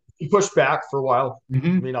when we pushed back for a while, I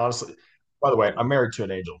mean, honestly, by the way, I'm married to an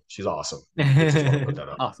angel. She's awesome. Just want to put that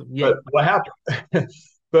up. Awesome. Yeah. But what happened?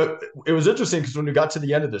 But it was interesting because when we got to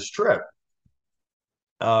the end of this trip,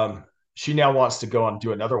 she now wants to go and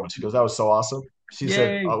do another one. She goes, that was so awesome. She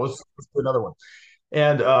said, oh, let's do another one.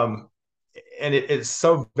 And it's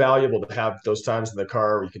so valuable to have those times in the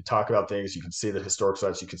car where you can talk about things, you can see the historic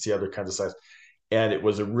sites, you can see other kinds of sites. And it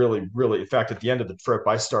was a really, really, in fact, at the end of the trip,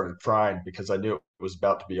 I started crying because I knew it was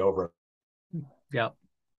about to be over. Yeah.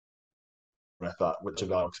 And I thought, what's a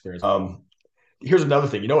valuable experience? Here's another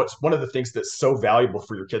thing. You know, it's one of the things that's so valuable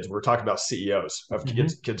for your kids. We're talking about CEOs of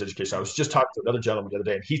kids education. I was just talking to another gentleman the other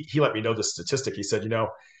day, and he let me know this statistic. He said, you know,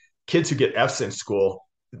 kids who get Fs in school,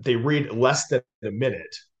 they read less than a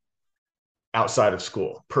minute outside of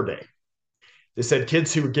school per day. They said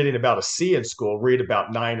kids who were getting about a C in school read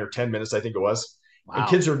about 9 or 10 minutes, I think it was. Wow. And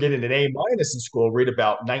kids who are getting an A- in school read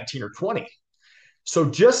about 19 or 20. So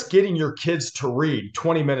just getting your kids to read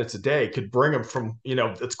 20 minutes a day could bring them from, you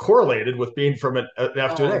know, it's correlated with being from an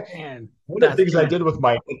afternoon. Man. One of the things I did with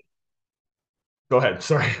go ahead.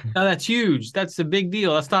 Sorry. No, that's huge. That's a big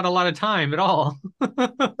deal. That's not a lot of time at all.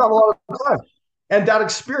 Not a lot of time. And that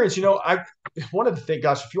experience, you know, I wanted to think,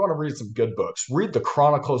 gosh, if you want to read some good books, read the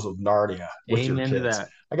Chronicles of Narnia with your kids.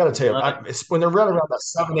 I got to tell you, it's when they're running around that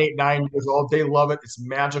 7, 8, 9 years old, they love it. It's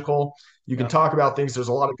magical. You can talk about things. There's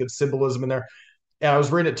a lot of good symbolism in there. And I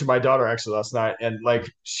was reading it to my daughter actually last night, and like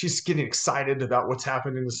she's getting excited about what's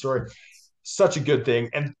happening in the story. Such a good thing.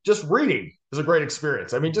 And just reading is a great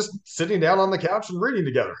experience. I mean, just sitting down on the couch and reading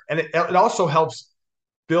together. And it also helps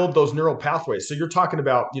build those neural pathways. So you're talking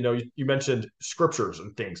about, you know, you mentioned scriptures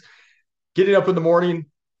and things. Getting up in the morning,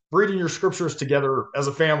 reading your scriptures together as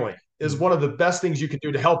a family is one of the best things you can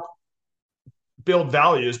do to help build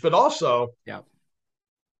values, but also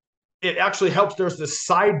it actually helps. There's this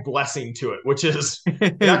side blessing to it, which is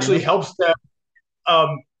it actually helps them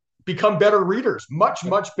become better readers, much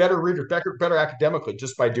better readers, better academically,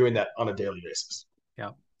 just by doing that on a daily basis.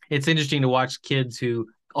 Yeah. It's interesting to watch kids who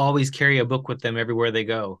always carry a book with them everywhere they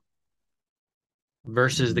go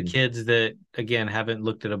versus the kids that, again, haven't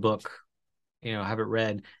looked at a book, haven't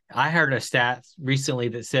read. I heard a stat recently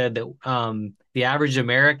that said that the average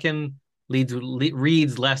American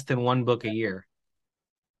reads less than one book a year.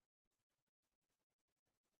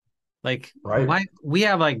 Like, right. We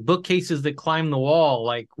have like bookcases that climb the wall.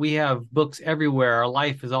 Like, we have books everywhere. Our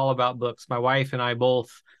life is all about books. My wife and I both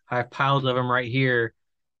have piles of them right here.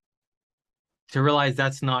 To realize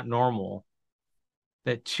that's not normal.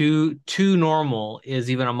 That too normal is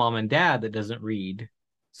even a mom and dad that doesn't read.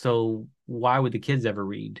 So why would the kids ever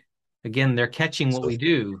read? Again, they're catching what we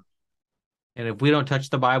do. And if we don't touch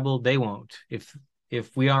the Bible, they won't. If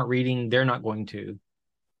we aren't reading, they're not going to.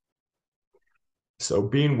 So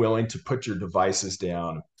being willing to put your devices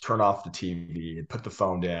down, turn off the TV, put the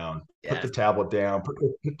phone down, put the tablet down,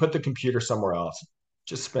 put the computer somewhere else.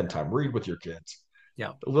 Just spend time, read with your kids.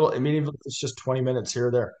 Yeah. Even if it's just 20 minutes here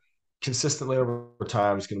or there, consistently over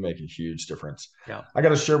time is going to make a huge difference. Yeah. I got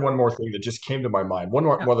to share one more thing that just came to my mind. One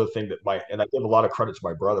other thing and I give a lot of credit to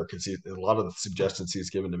my brother because a lot of the suggestions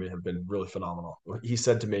he's given to me have been really phenomenal. He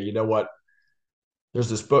said to me, you know what? There's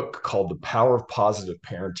this book called The Power of Positive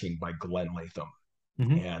Parenting by Glenn Latham.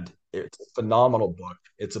 Mm-hmm. And it's a phenomenal book.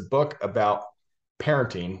 It's a book about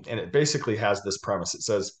parenting, and it basically has this premise. It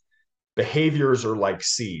says behaviors are like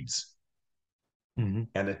seeds. Mm-hmm.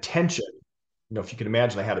 And attention, if you can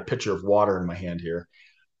imagine, I had a pitcher of water in my hand here.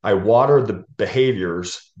 I water the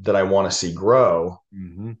behaviors that I want to see grow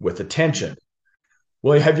with attention.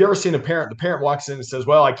 Well, have you ever seen a parent? The parent walks in and says,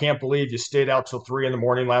 well, I can't believe you stayed out till 3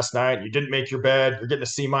 a.m. last night. You didn't make your bed. You're getting a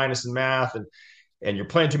C- in math, and you're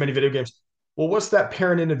playing too many video games. Well, what's that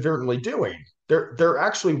parent inadvertently doing? They're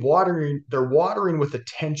actually watering with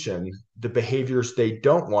attention the behaviors they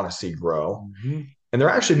don't want to see grow. Mm-hmm. And they're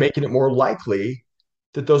actually making it more likely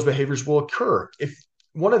that those behaviors will occur. If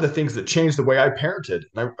one of the things that changed the way I parented,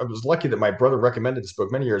 and I was lucky that my brother recommended this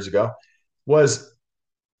book many years ago, was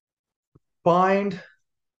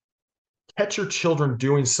catch your children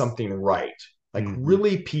doing something right. Like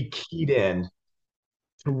really be keyed in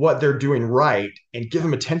to what they're doing right and give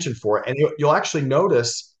them attention for it. And you'll actually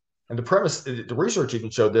notice, and the research even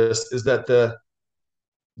showed this, is that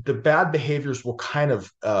the bad behaviors will kind of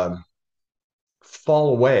fall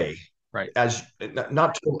away. Right. As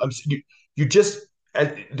not you just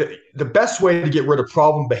the best way to get rid of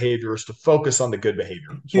problem behavior is to focus on the good behavior.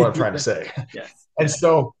 That's what I'm trying to say. Yes. And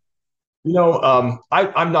so,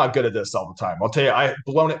 I'm not good at this all the time. I'll tell you, I've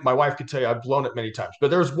blown it. My wife could tell you I've blown it many times,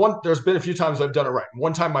 but there's been a few times I've done it right.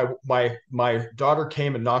 One time my daughter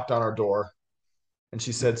came and knocked on our door and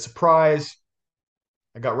she said, surprise.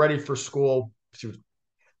 I got ready for school. She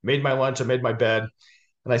made my lunch. I made my bed.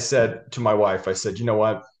 And I said to my wife, you know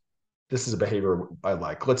what? This is a behavior I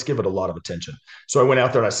like. Let's give it a lot of attention. So I went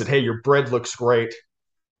out there and I said, hey, your bread looks great.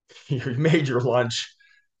 You made your lunch.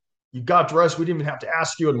 You got dressed. We didn't even have to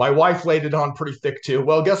ask you. And my wife laid it on pretty thick too.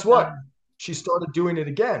 Well, guess what? She started doing it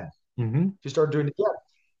again. Mm-hmm. She started doing it again.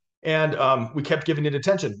 And we kept giving it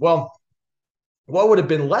attention. Well, what would have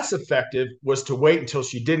been less effective was to wait until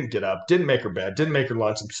she didn't get up, didn't make her bed, didn't make her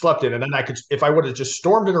lunch, and slept in. And then if I would have just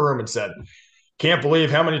stormed in her room and said, can't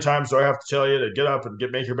believe how many times do I have to tell you to get up and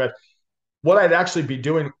make your bed? What I'd actually be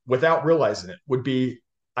doing without realizing it would be,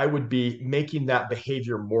 I would be making that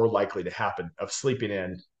behavior more likely to happen of sleeping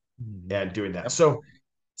in and doing that. So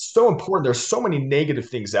important. There's so many negative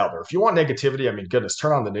things out there. If you want negativity, I mean, goodness,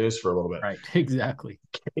 turn on the news for a little bit. Right. Exactly.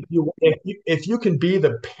 If you can be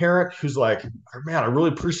the parent who's like, man, I really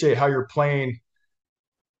appreciate how you're playing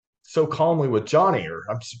so calmly with Johnny, or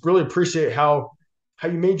I just really appreciate how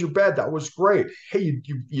you made your bed. That was great. Hey,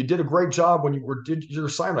 you did a great job when you did your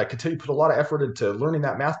assignment. I could tell you put a lot of effort into learning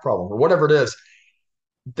that math problem or whatever it is.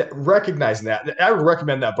 Recognizing that, I would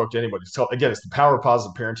recommend that book to anybody. So again, it's The Power of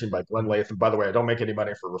Positive Parenting by Glenn Latham. By the way, I don't make any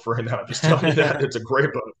money for referring that. I'm just telling you that it's a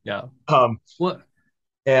great book. Yeah. What?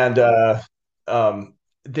 And the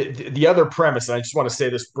other premise, and I just want to say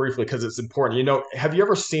this briefly because it's important. Have you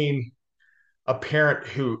ever seen a parent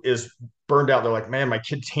who is burned out? They're like, man, my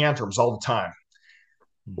kid tantrums all the time.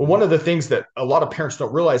 Well, one of the things that a lot of parents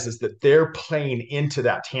don't realize is that they're playing into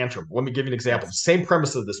that tantrum. Let me give you an example. The same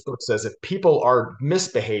premise of this book says if people are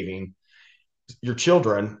misbehaving, your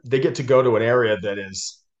children, they get to go to an area that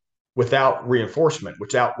is without reinforcement,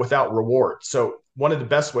 without reward. So one of the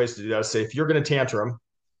best ways to do that is say, if you're going to tantrum,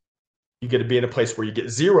 you get to be in a place where you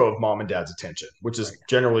get zero of mom and dad's attention, which is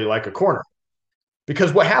generally like a corner.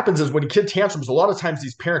 Because what happens is when a kid tantrums, a lot of times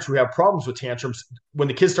these parents who have problems with tantrums, when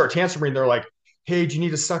the kids start tantruming, they're like, hey, do you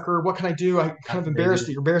need a sucker? What can I do? I'm kind of embarrassed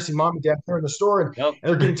that you're embarrassing mom and dad here in the store. And, Yep. and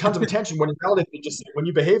they're getting tons of attention. When in reality, when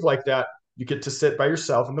you behave like that, you get to sit by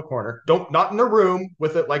yourself in the corner. Not in a room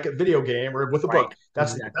with it like a video game or with a book.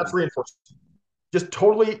 That's reinforcement. Just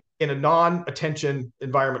totally in a non-attention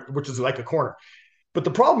environment, which is like a corner. But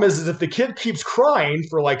the problem is if the kid keeps crying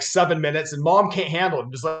for like 7 minutes and mom can't handle it,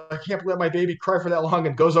 just like, I can't let my baby cry for that long,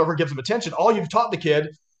 and goes over and gives him attention. All you've taught the kid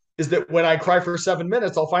is that when I cry for 7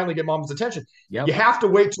 minutes, I'll finally get mom's attention. Yep. You have to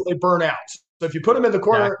wait till they burn out. So if you put them in the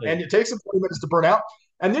corner and it takes them 20 minutes to burn out,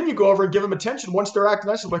 and then you go over and give them attention once they're acting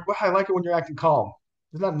nice, I'm like, wow, I like it when you're acting calm.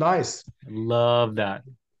 Isn't that nice? Love that.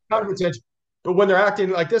 Kind of attention. But when they're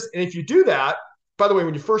acting like this, and if you do that, by the way,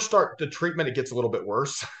 when you first start the treatment, it gets a little bit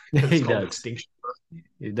worse. It's called extinction.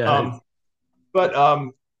 It does.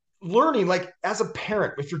 Learning, like as a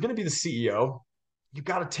parent, if you're going to be the CEO, you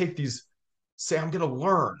got to take these, say, I'm going to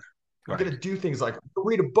learn. I'm going to do things like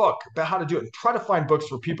read a book about how to do it, and try to find books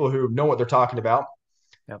for people who know what they're talking about.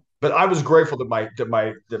 Yep. But I was grateful that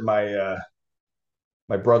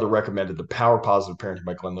my brother recommended The Power of Positive Parenting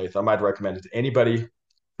by Glenn Latham. I'd recommend it to anybody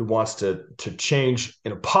who wants to change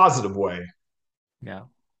in a positive way. Yeah.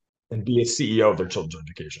 And be a CEO of their children's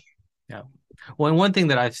education. Yeah. Well, and one thing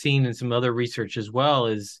that I've seen in some other research as well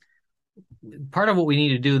is part of what we need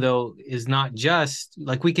to do, though, is not just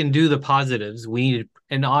like we can do the positives. We need,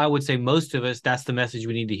 and I would say most of us, that's the message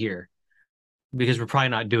we need to hear, because we're probably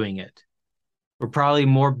not doing it. We're probably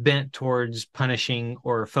more bent towards punishing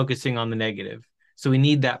or focusing on the negative. So we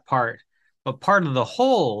need that part. But part of the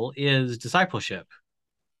whole is discipleship.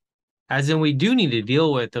 As in, we do need to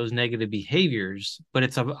deal with those negative behaviors, but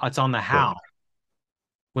it's on the how.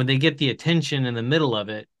 When they get the attention in the middle of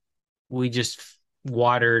it, we just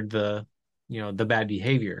watered the bad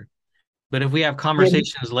behavior. But if we have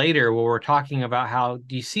conversations later where we're talking about how,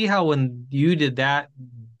 do you see how when you did that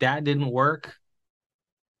didn't work?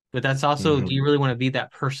 But that's also, do you really want to be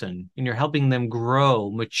that person? And you're helping them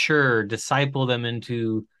grow, mature, disciple them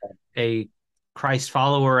into a Christ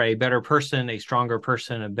follower, a better person, a stronger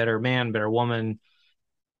person, a better man, better woman.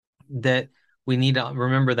 That we need to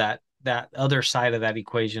remember that other side of that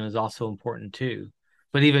equation is also important too.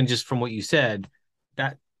 But even just from what you said,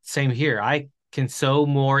 that same here, I can so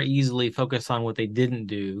more easily focus on what they didn't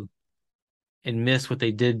do and miss what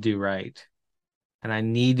they did do right. And I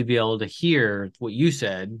need to be able to hear what you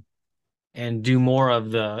said and do more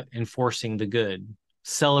of the enforcing the good,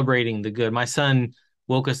 celebrating the good. My son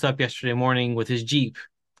woke us up yesterday morning with his Jeep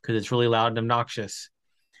because it's really loud and obnoxious.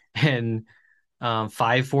 And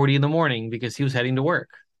 5:40 in the morning because he was heading to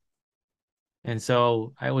work. And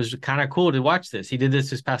so it was kind of cool to watch this. He did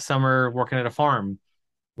this past summer working at a farm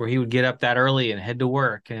where he would get up that early and head to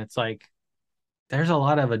work. And it's like, there's a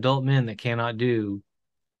lot of adult men that cannot do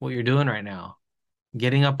what you're doing right now.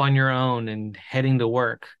 Getting up on your own and heading to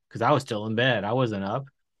work, because I was still in bed. I wasn't up.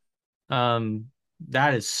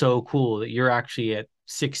 That is so cool that you're actually at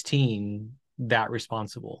 16 that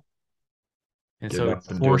responsible. And so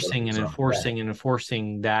enforcing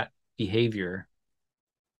that behavior.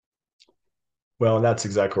 Well, that's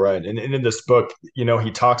exactly right. And in this book,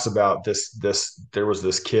 he talks about this, there was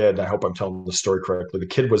this kid, I hope I'm telling the story correctly. The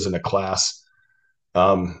kid was in a class,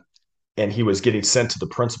 and he was getting sent to the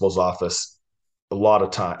principal's office a lot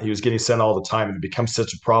of time. He was getting sent all the time, and it becomes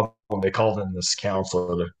such a problem. They called in this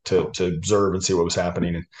counselor to observe and see what was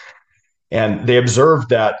happening. And they observed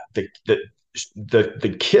that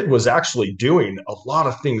the kid was actually doing a lot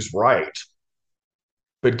of things right,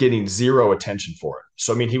 but getting zero attention for it.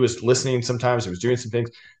 So, I mean, he was listening sometimes, he was doing some things,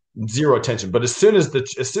 zero attention. But as soon as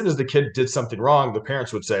the kid did something wrong, the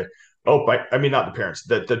parents would say, oh, not the parents,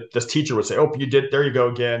 this teacher would say, oh, you did, there you go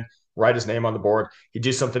again, write his name on the board. He'd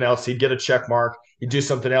do something else, he'd get a check mark. He'd do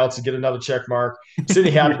something else, he'd get another check mark. Soon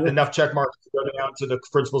he had enough check marks to go down to the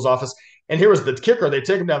principal's office. And here was the kicker. They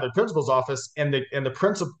take him down to the principal's office, and the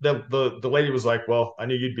principal, the lady was like, well, I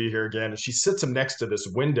knew you'd be here again. And she sits him next to this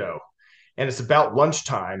window, and it's about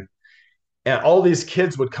lunchtime, and all these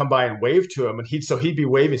kids would come by and wave to him, and he'd be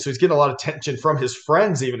waving. So he's getting a lot of attention from his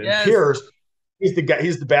friends, even and peers. He's the guy,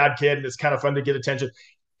 he's the bad kid, and it's kind of fun to get attention.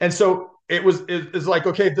 And so it's like,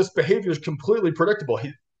 okay, this behavior is completely predictable.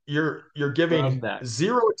 You're giving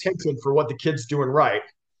zero attention for what the kid's doing right.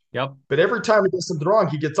 Yep. But every time he does something wrong,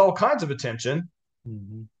 he gets all kinds of attention.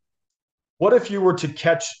 Mm-hmm. What if you were to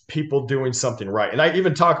catch people doing something right? And I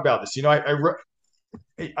even talk about this.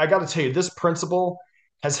 I got to tell you, this principle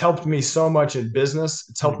has helped me so much in business.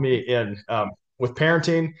 It's helped me in with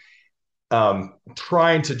parenting,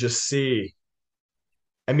 trying to just see.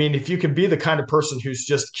 I mean, if you can be the kind of person who's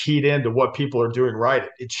just keyed into what people are doing right,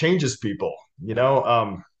 it changes people,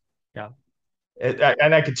 Yeah.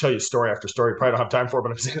 And I could tell you story after story. Probably don't have time for it,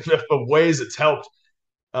 but I'm saying the ways it's helped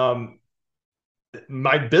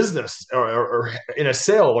my business or in a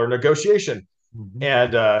sale or negotiation. Mm-hmm.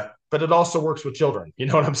 And but it also works with children. You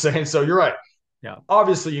know what I'm saying? So you're right. Yeah.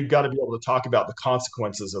 Obviously, you've got to be able to talk about the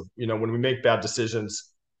consequences of, when we make bad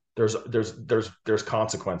decisions. There's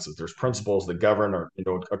consequences. There's principles that govern,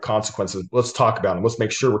 or consequences. Let's talk about them. Let's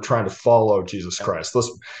make sure we're trying to follow Jesus Christ. Let's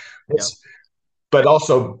but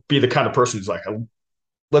also be the kind of person who's like,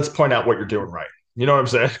 let's point out what you're doing right. You know what I'm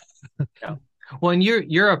saying? Yeah. Well, and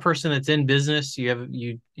you're a person that's in business.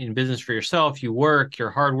 You in business for yourself. You work. You're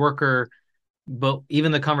a hard worker. But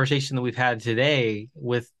even the conversation that we've had today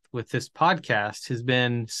with this podcast has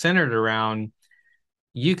been centered around,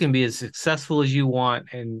 you can be as successful as you want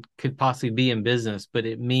and could possibly be in business, but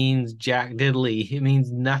it means jack diddly. It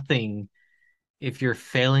means nothing if you're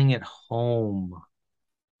failing at home.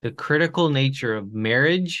 The critical nature of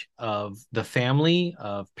marriage, of the family,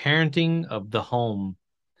 of parenting, of the home,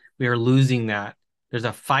 we are losing that. There's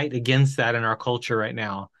a fight against that in our culture right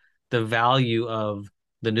now. The value of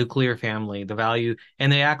the nuclear family, the value,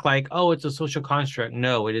 and they act like, oh, it's a social construct.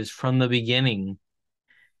 No, it is from the beginning.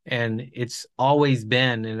 And it's always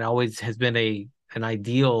been, and it always has been an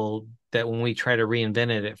ideal that when we try to reinvent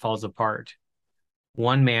it, it falls apart.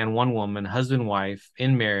 One man, one woman, husband, wife,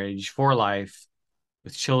 in marriage, for life,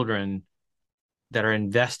 with children that are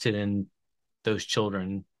invested in those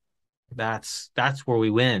children. That's where we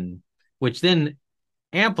win, which then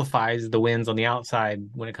amplifies the wins on the outside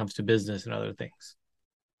when it comes to business and other things.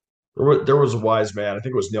 There was a wise man, I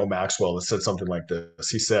think it was Neil Maxwell, that said something like this.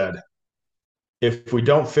 He said, if we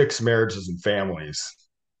don't fix marriages and families,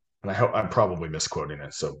 and I'm probably misquoting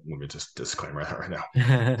it, so let me just disclaimer that right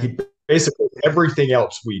now. He basically, everything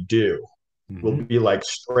else we do will be like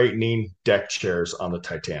straightening deck chairs on the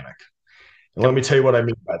Titanic. And let me tell you what I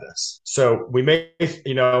mean by this. So we may,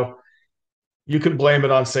 you can blame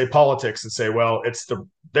it on, say, politics and say, well, it's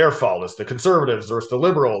their fault. It's the conservatives, or it's the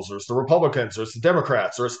liberals, or it's the Republicans, or it's the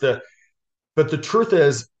Democrats, but the truth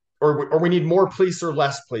is, or we need more police or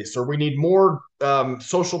less police, or we need more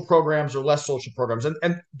social programs or less social programs.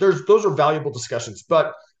 And those are valuable discussions.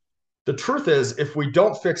 But the truth is, if we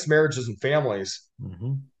don't fix marriages and families,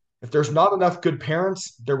 if there's not enough good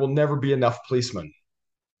parents, there will never be enough policemen.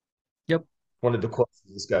 Yep. One of the quotes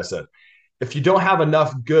this guy said. If you don't have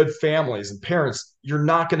enough good families and parents, you're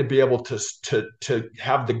not going to be able to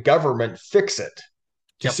have the government fix it.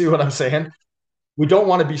 Do you see what I'm saying? We don't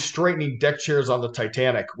want to be straightening deck chairs on the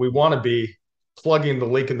Titanic. We want to be plugging the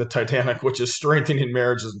leak in the Titanic, which is strengthening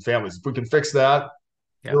marriages and families. If we can fix that,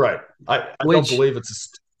 you're right. I don't believe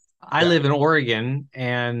it's I live in Oregon,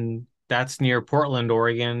 and that's near Portland,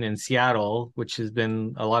 Oregon, and Seattle, which has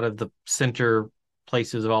been a lot of the center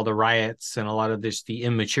places of all the riots and a lot of the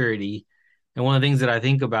immaturity. And one of the things that I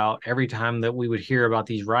think about every time that we would hear about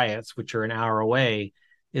these riots, which are an hour away,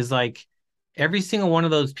 is like every single one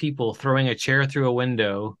of those people throwing a chair through a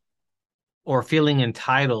window or feeling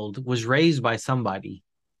entitled was raised by somebody.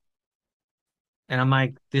 And I'm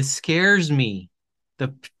like, this scares me.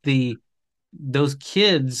 Those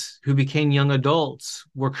kids who became young adults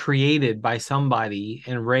were created by somebody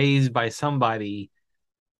and raised by somebody.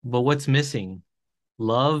 But what's missing?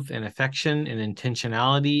 Love and affection and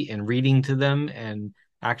intentionality and reading to them and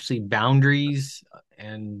actually boundaries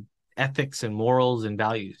and ethics and morals and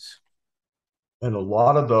values. And a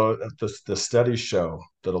lot of the studies show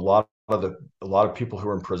that a lot of people who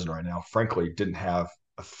are in prison right now, frankly, didn't have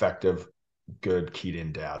effective, good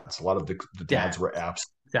keyed-in dads. A lot of the dads were absent.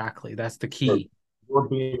 Exactly, that's the key. We're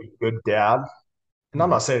being a good dad, and I'm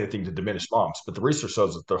not saying anything to diminish moms, but the research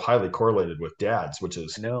shows that they're highly correlated with dads, which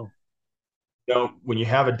is, when you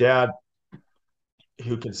have a dad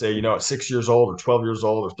who can say, at 6 years old or 12 years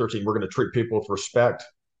old or 13, we're going to treat people with respect.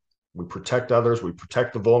 We protect others. We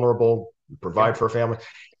protect the vulnerable. We provide for a family.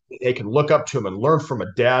 They can look up to him and learn from a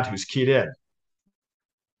dad who's keyed in.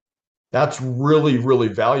 That's really, really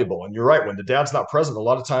valuable. And you're right. When the dad's not present, a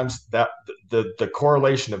lot of times that the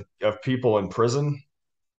correlation of people in prison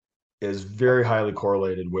is very highly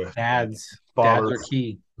correlated with fathers are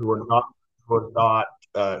key. who are not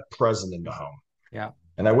present in the home. Yeah.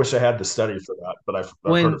 And I wish I had the study for that, but I've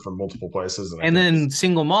heard it from multiple places. And then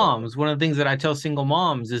single moms, one of the things that I tell single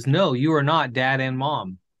moms is, no, you are not dad and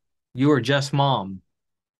mom. You are just mom,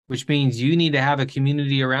 which means you need to have a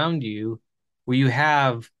community around you where you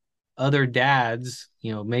have other dads,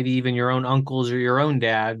 maybe even your own uncles or your own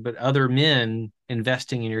dad, but other men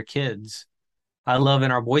investing in your kids. I love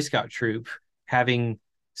in our Boy Scout troop having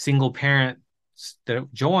single parents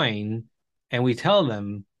that join, and we tell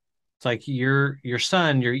them, it's like your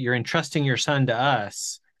son, you're entrusting your son to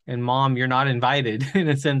us. and mom, you're not invited in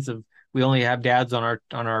a sense of we only have dads on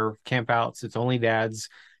our campouts. It's only dads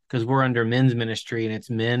because we're under men's ministry and it's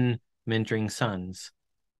men mentoring sons.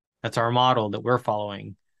 That's our model that we're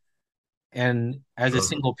following. And as a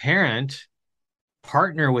single parent,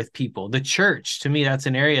 partner with people. The church, to me, that's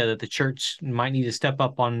an area that the church might need to step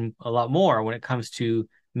up on a lot more when it comes to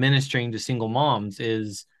ministering to single moms,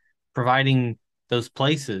 is providing those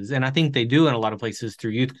places. And I think they do in a lot of places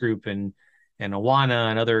through youth group and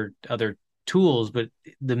Awana and other tools. But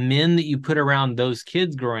the men that you put around those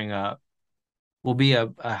kids growing up will be a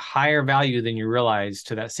higher value than you realize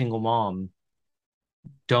to that single mom.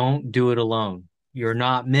 Don't do it alone. You're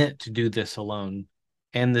not meant to do this alone.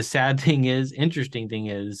 And the sad thing is, interesting thing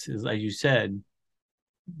is as you said,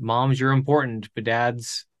 moms, you're important, but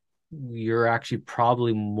dads, you're actually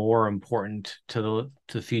probably more important to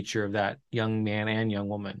the future of that young man and young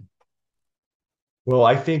woman. Well,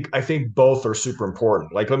 I think both are super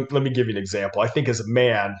important. Like, let me give you an example. I think as a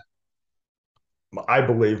man, I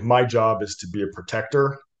believe my job is to be a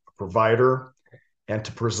protector, a provider, and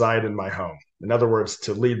to preside in my home. In other words,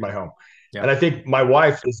 to lead my home. Yep. And I think my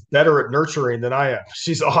wife is better at nurturing than I am.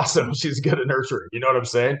 She's awesome. She's good at nurturing. You know what I'm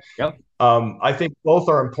saying? Yep. I think both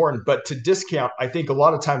are important, but to discount, I think a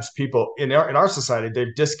lot of times people in our society,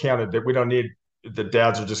 they've discounted that we don't need, the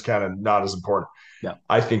dads are just kind of not as important. Yeah.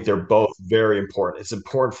 I think they're both very important. It's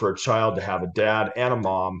important for a child to have a dad and a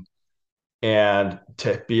mom, and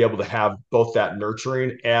to be able to have both that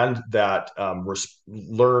nurturing and that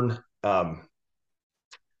learn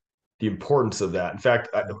the importance of that. In fact,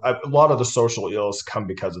 a lot of the social ills come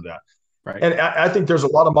because of that. Right. And I think there's a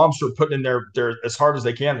lot of moms who are putting in their as hard as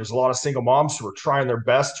they can. There's a lot of single moms who are trying their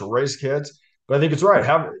best to raise kids. But I think it's right.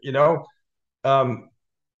 Having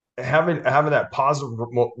that positive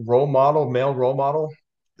role model, male role model,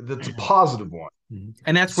 that's a positive one.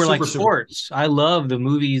 And that's where like sports. I love the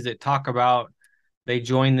movies that talk about they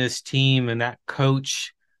join this team and that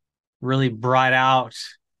coach really brought out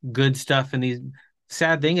good stuff. And these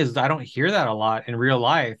sad thing is I don't hear that a lot in real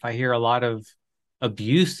life. I hear a lot of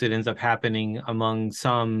abuse that ends up happening among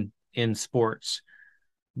some in sports.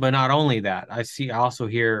 But not only that, I also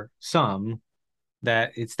hear some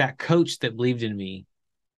that it's that coach that believed in me.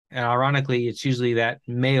 And ironically, it's usually that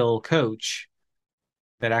male coach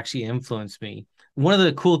that actually influenced me. One of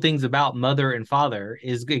the cool things about mother and father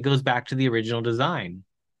is it goes back to the original design.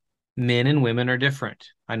 Men and women are different.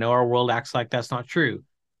 I know our world acts like that's not true.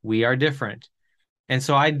 We are different. And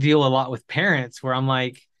so I deal a lot with parents where I'm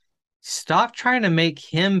like, stop trying to make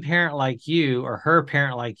him parent like you or her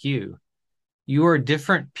parent like you. You are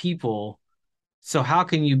different people. So how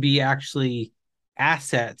can you be actually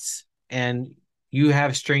assets? And you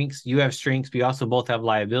have strengths, we also both have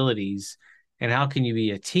liabilities. And how can you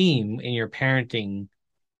be a team in your parenting?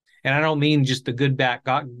 And I don't mean just the good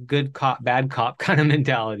cop, bad cop kind of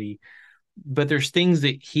mentality, but there's things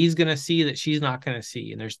that he's going to see that she's not going to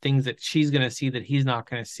see. And there's things that she's going to see that he's not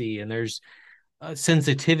going to see. And there's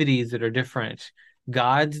sensitivities that are different.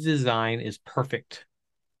 God's design is perfect.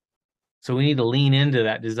 So we need to lean into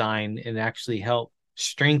that design and actually help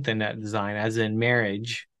strengthen that design, as in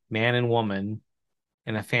marriage, man and woman,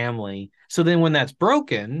 and a family. So then when that's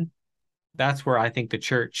broken, that's where I think the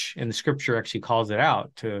church and the scripture actually calls it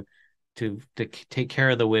out to take care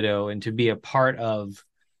of the widow and to be a part of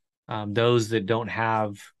those that don't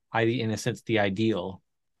have, in a sense, the ideal.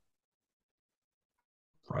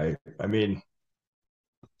 Right. I mean,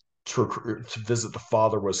 to visit the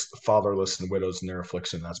fatherless and widows in their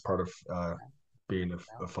affliction. That's part of being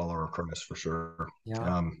a follower of Christ, for sure.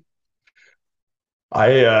 Yeah.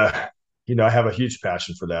 I have a huge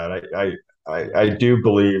passion for that. I do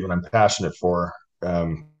believe, and I'm passionate for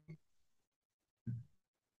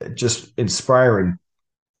just inspiring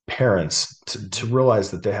parents to realize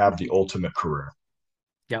that they have the ultimate career.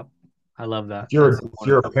 Yep. I love that. If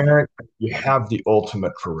you're a parent, you have the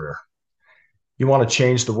ultimate career. You want to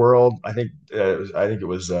change the world. I think it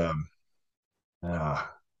was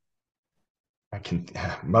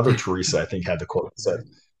Mother Teresa, I think, had the quote that said,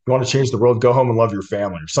 "You want to change the world, go home and love your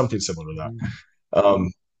family," or something similar to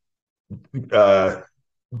that.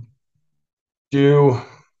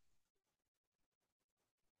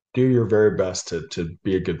 Do your very best to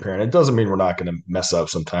be a good parent. It doesn't mean we're not going to mess up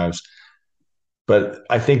sometimes, but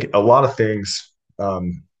I think a lot of things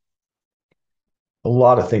in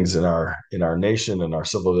our nation and our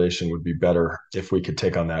civilization would be better if we could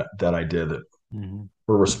take on that idea that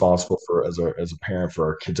we're responsible for, as a parent, for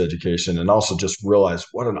our kids' education, and also just realize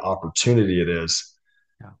what an opportunity it is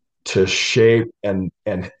to shape and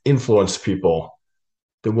influence people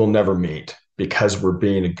that we'll never meet because we're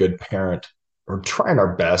being a good parent we're trying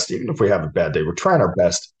our best, even if we have a bad day, we're trying our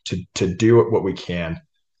best to do what we can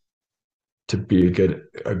to be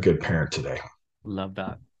a good parent today. Love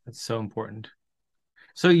that. That's so important.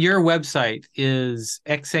 So your website is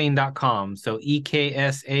exayn.com. So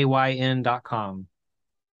EKSAYN.com.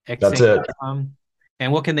 That's it.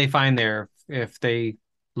 And what can they find there if they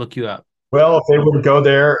look you up? Well, if they would go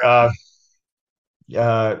there,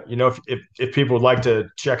 if people would like to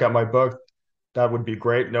check out my book, that would be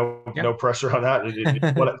great. No pressure on that.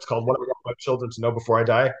 It's called What I Want My Children to Know Before I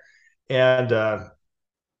Die, and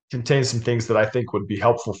contains some things that I think would be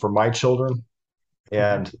helpful for my children.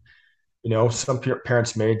 And some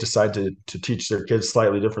parents may decide to teach their kids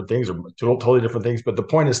slightly different things or totally different things. But the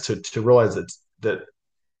point is to realize that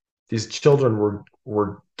these children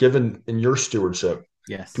were given in your stewardship.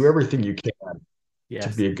 Yes. Do everything you can to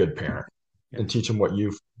be a good parent and teach them what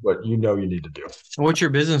you know you need to do. What's your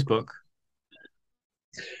business book?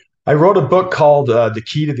 I wrote a book called The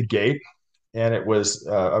Key to the Gate, and it was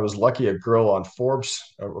I was lucky a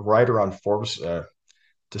writer on Forbes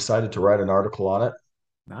decided to write an article on it.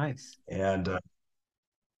 Nice. And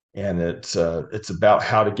it's about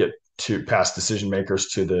how to get past decision makers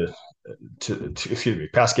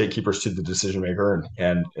past gatekeepers to the decision maker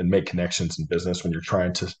and make connections in business when you're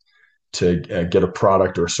trying to get a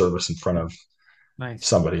product or a service in front of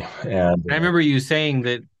somebody. And I remember you saying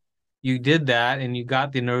that you did that and you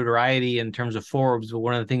got the notoriety in terms of Forbes, but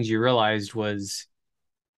one of the things you realized was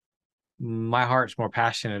my heart's more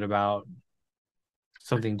passionate about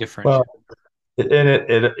something different. Well,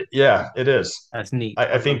 it is. That's neat.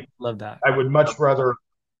 I think love that. I would much rather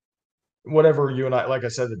whatever you and I, like I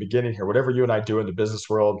said at the beginning here, whatever you and I do in the business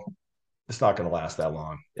world, it's not going to last that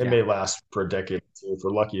long. It may last for a decade, if we're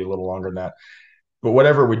lucky, a little longer than that. But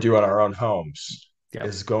whatever we do in our own homes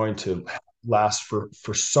is going to last for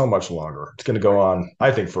so much longer. It's going to go on,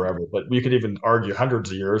 I think, forever. But we could even argue hundreds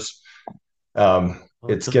of years.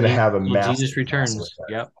 It's going to have a massive. Jesus returns.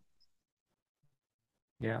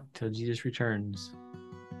 Till Jesus returns.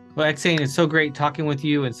 Well, Exayn, it's so great talking with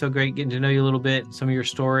you and so great getting to know you a little bit, some of your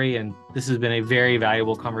story. And this has been a very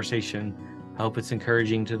valuable conversation. I hope it's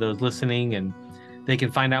encouraging to those listening, and they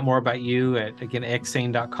can find out more about you at, again,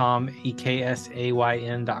 exayn.com,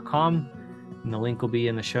 EKSAYN.com. And the link will be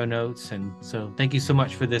in the show notes. And so thank you so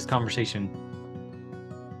much for this conversation.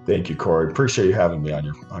 Thank you, Corey. Appreciate you having me on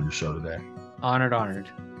your show today. Honored.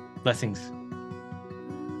 Blessings.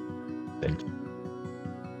 Thank you.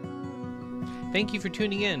 Thank you for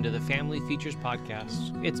tuning in to the Family Features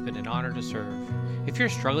Podcast. It's been an honor to serve. If you're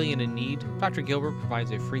struggling and in need, Dr. Gilbert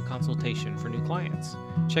provides a free consultation for new clients.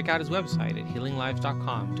 Check out his website at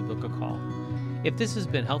healinglives.com to book a call. If this has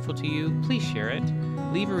been helpful to you, please share it,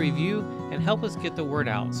 leave a review, and help us get the word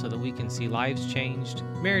out so that we can see lives changed,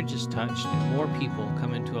 marriages touched, and more people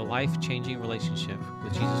come into a life-changing relationship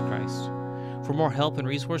with Jesus Christ. For more help and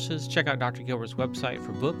resources, check out Dr. Gilbert's website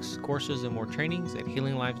for books, courses, and more trainings at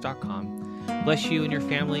healinglives.com. Bless you and your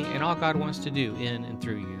family and all God wants to do in and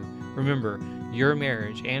through you. Remember, your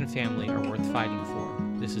marriage and family are worth fighting for.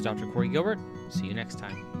 This is Dr. Corey Gilbert. See you next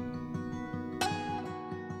time.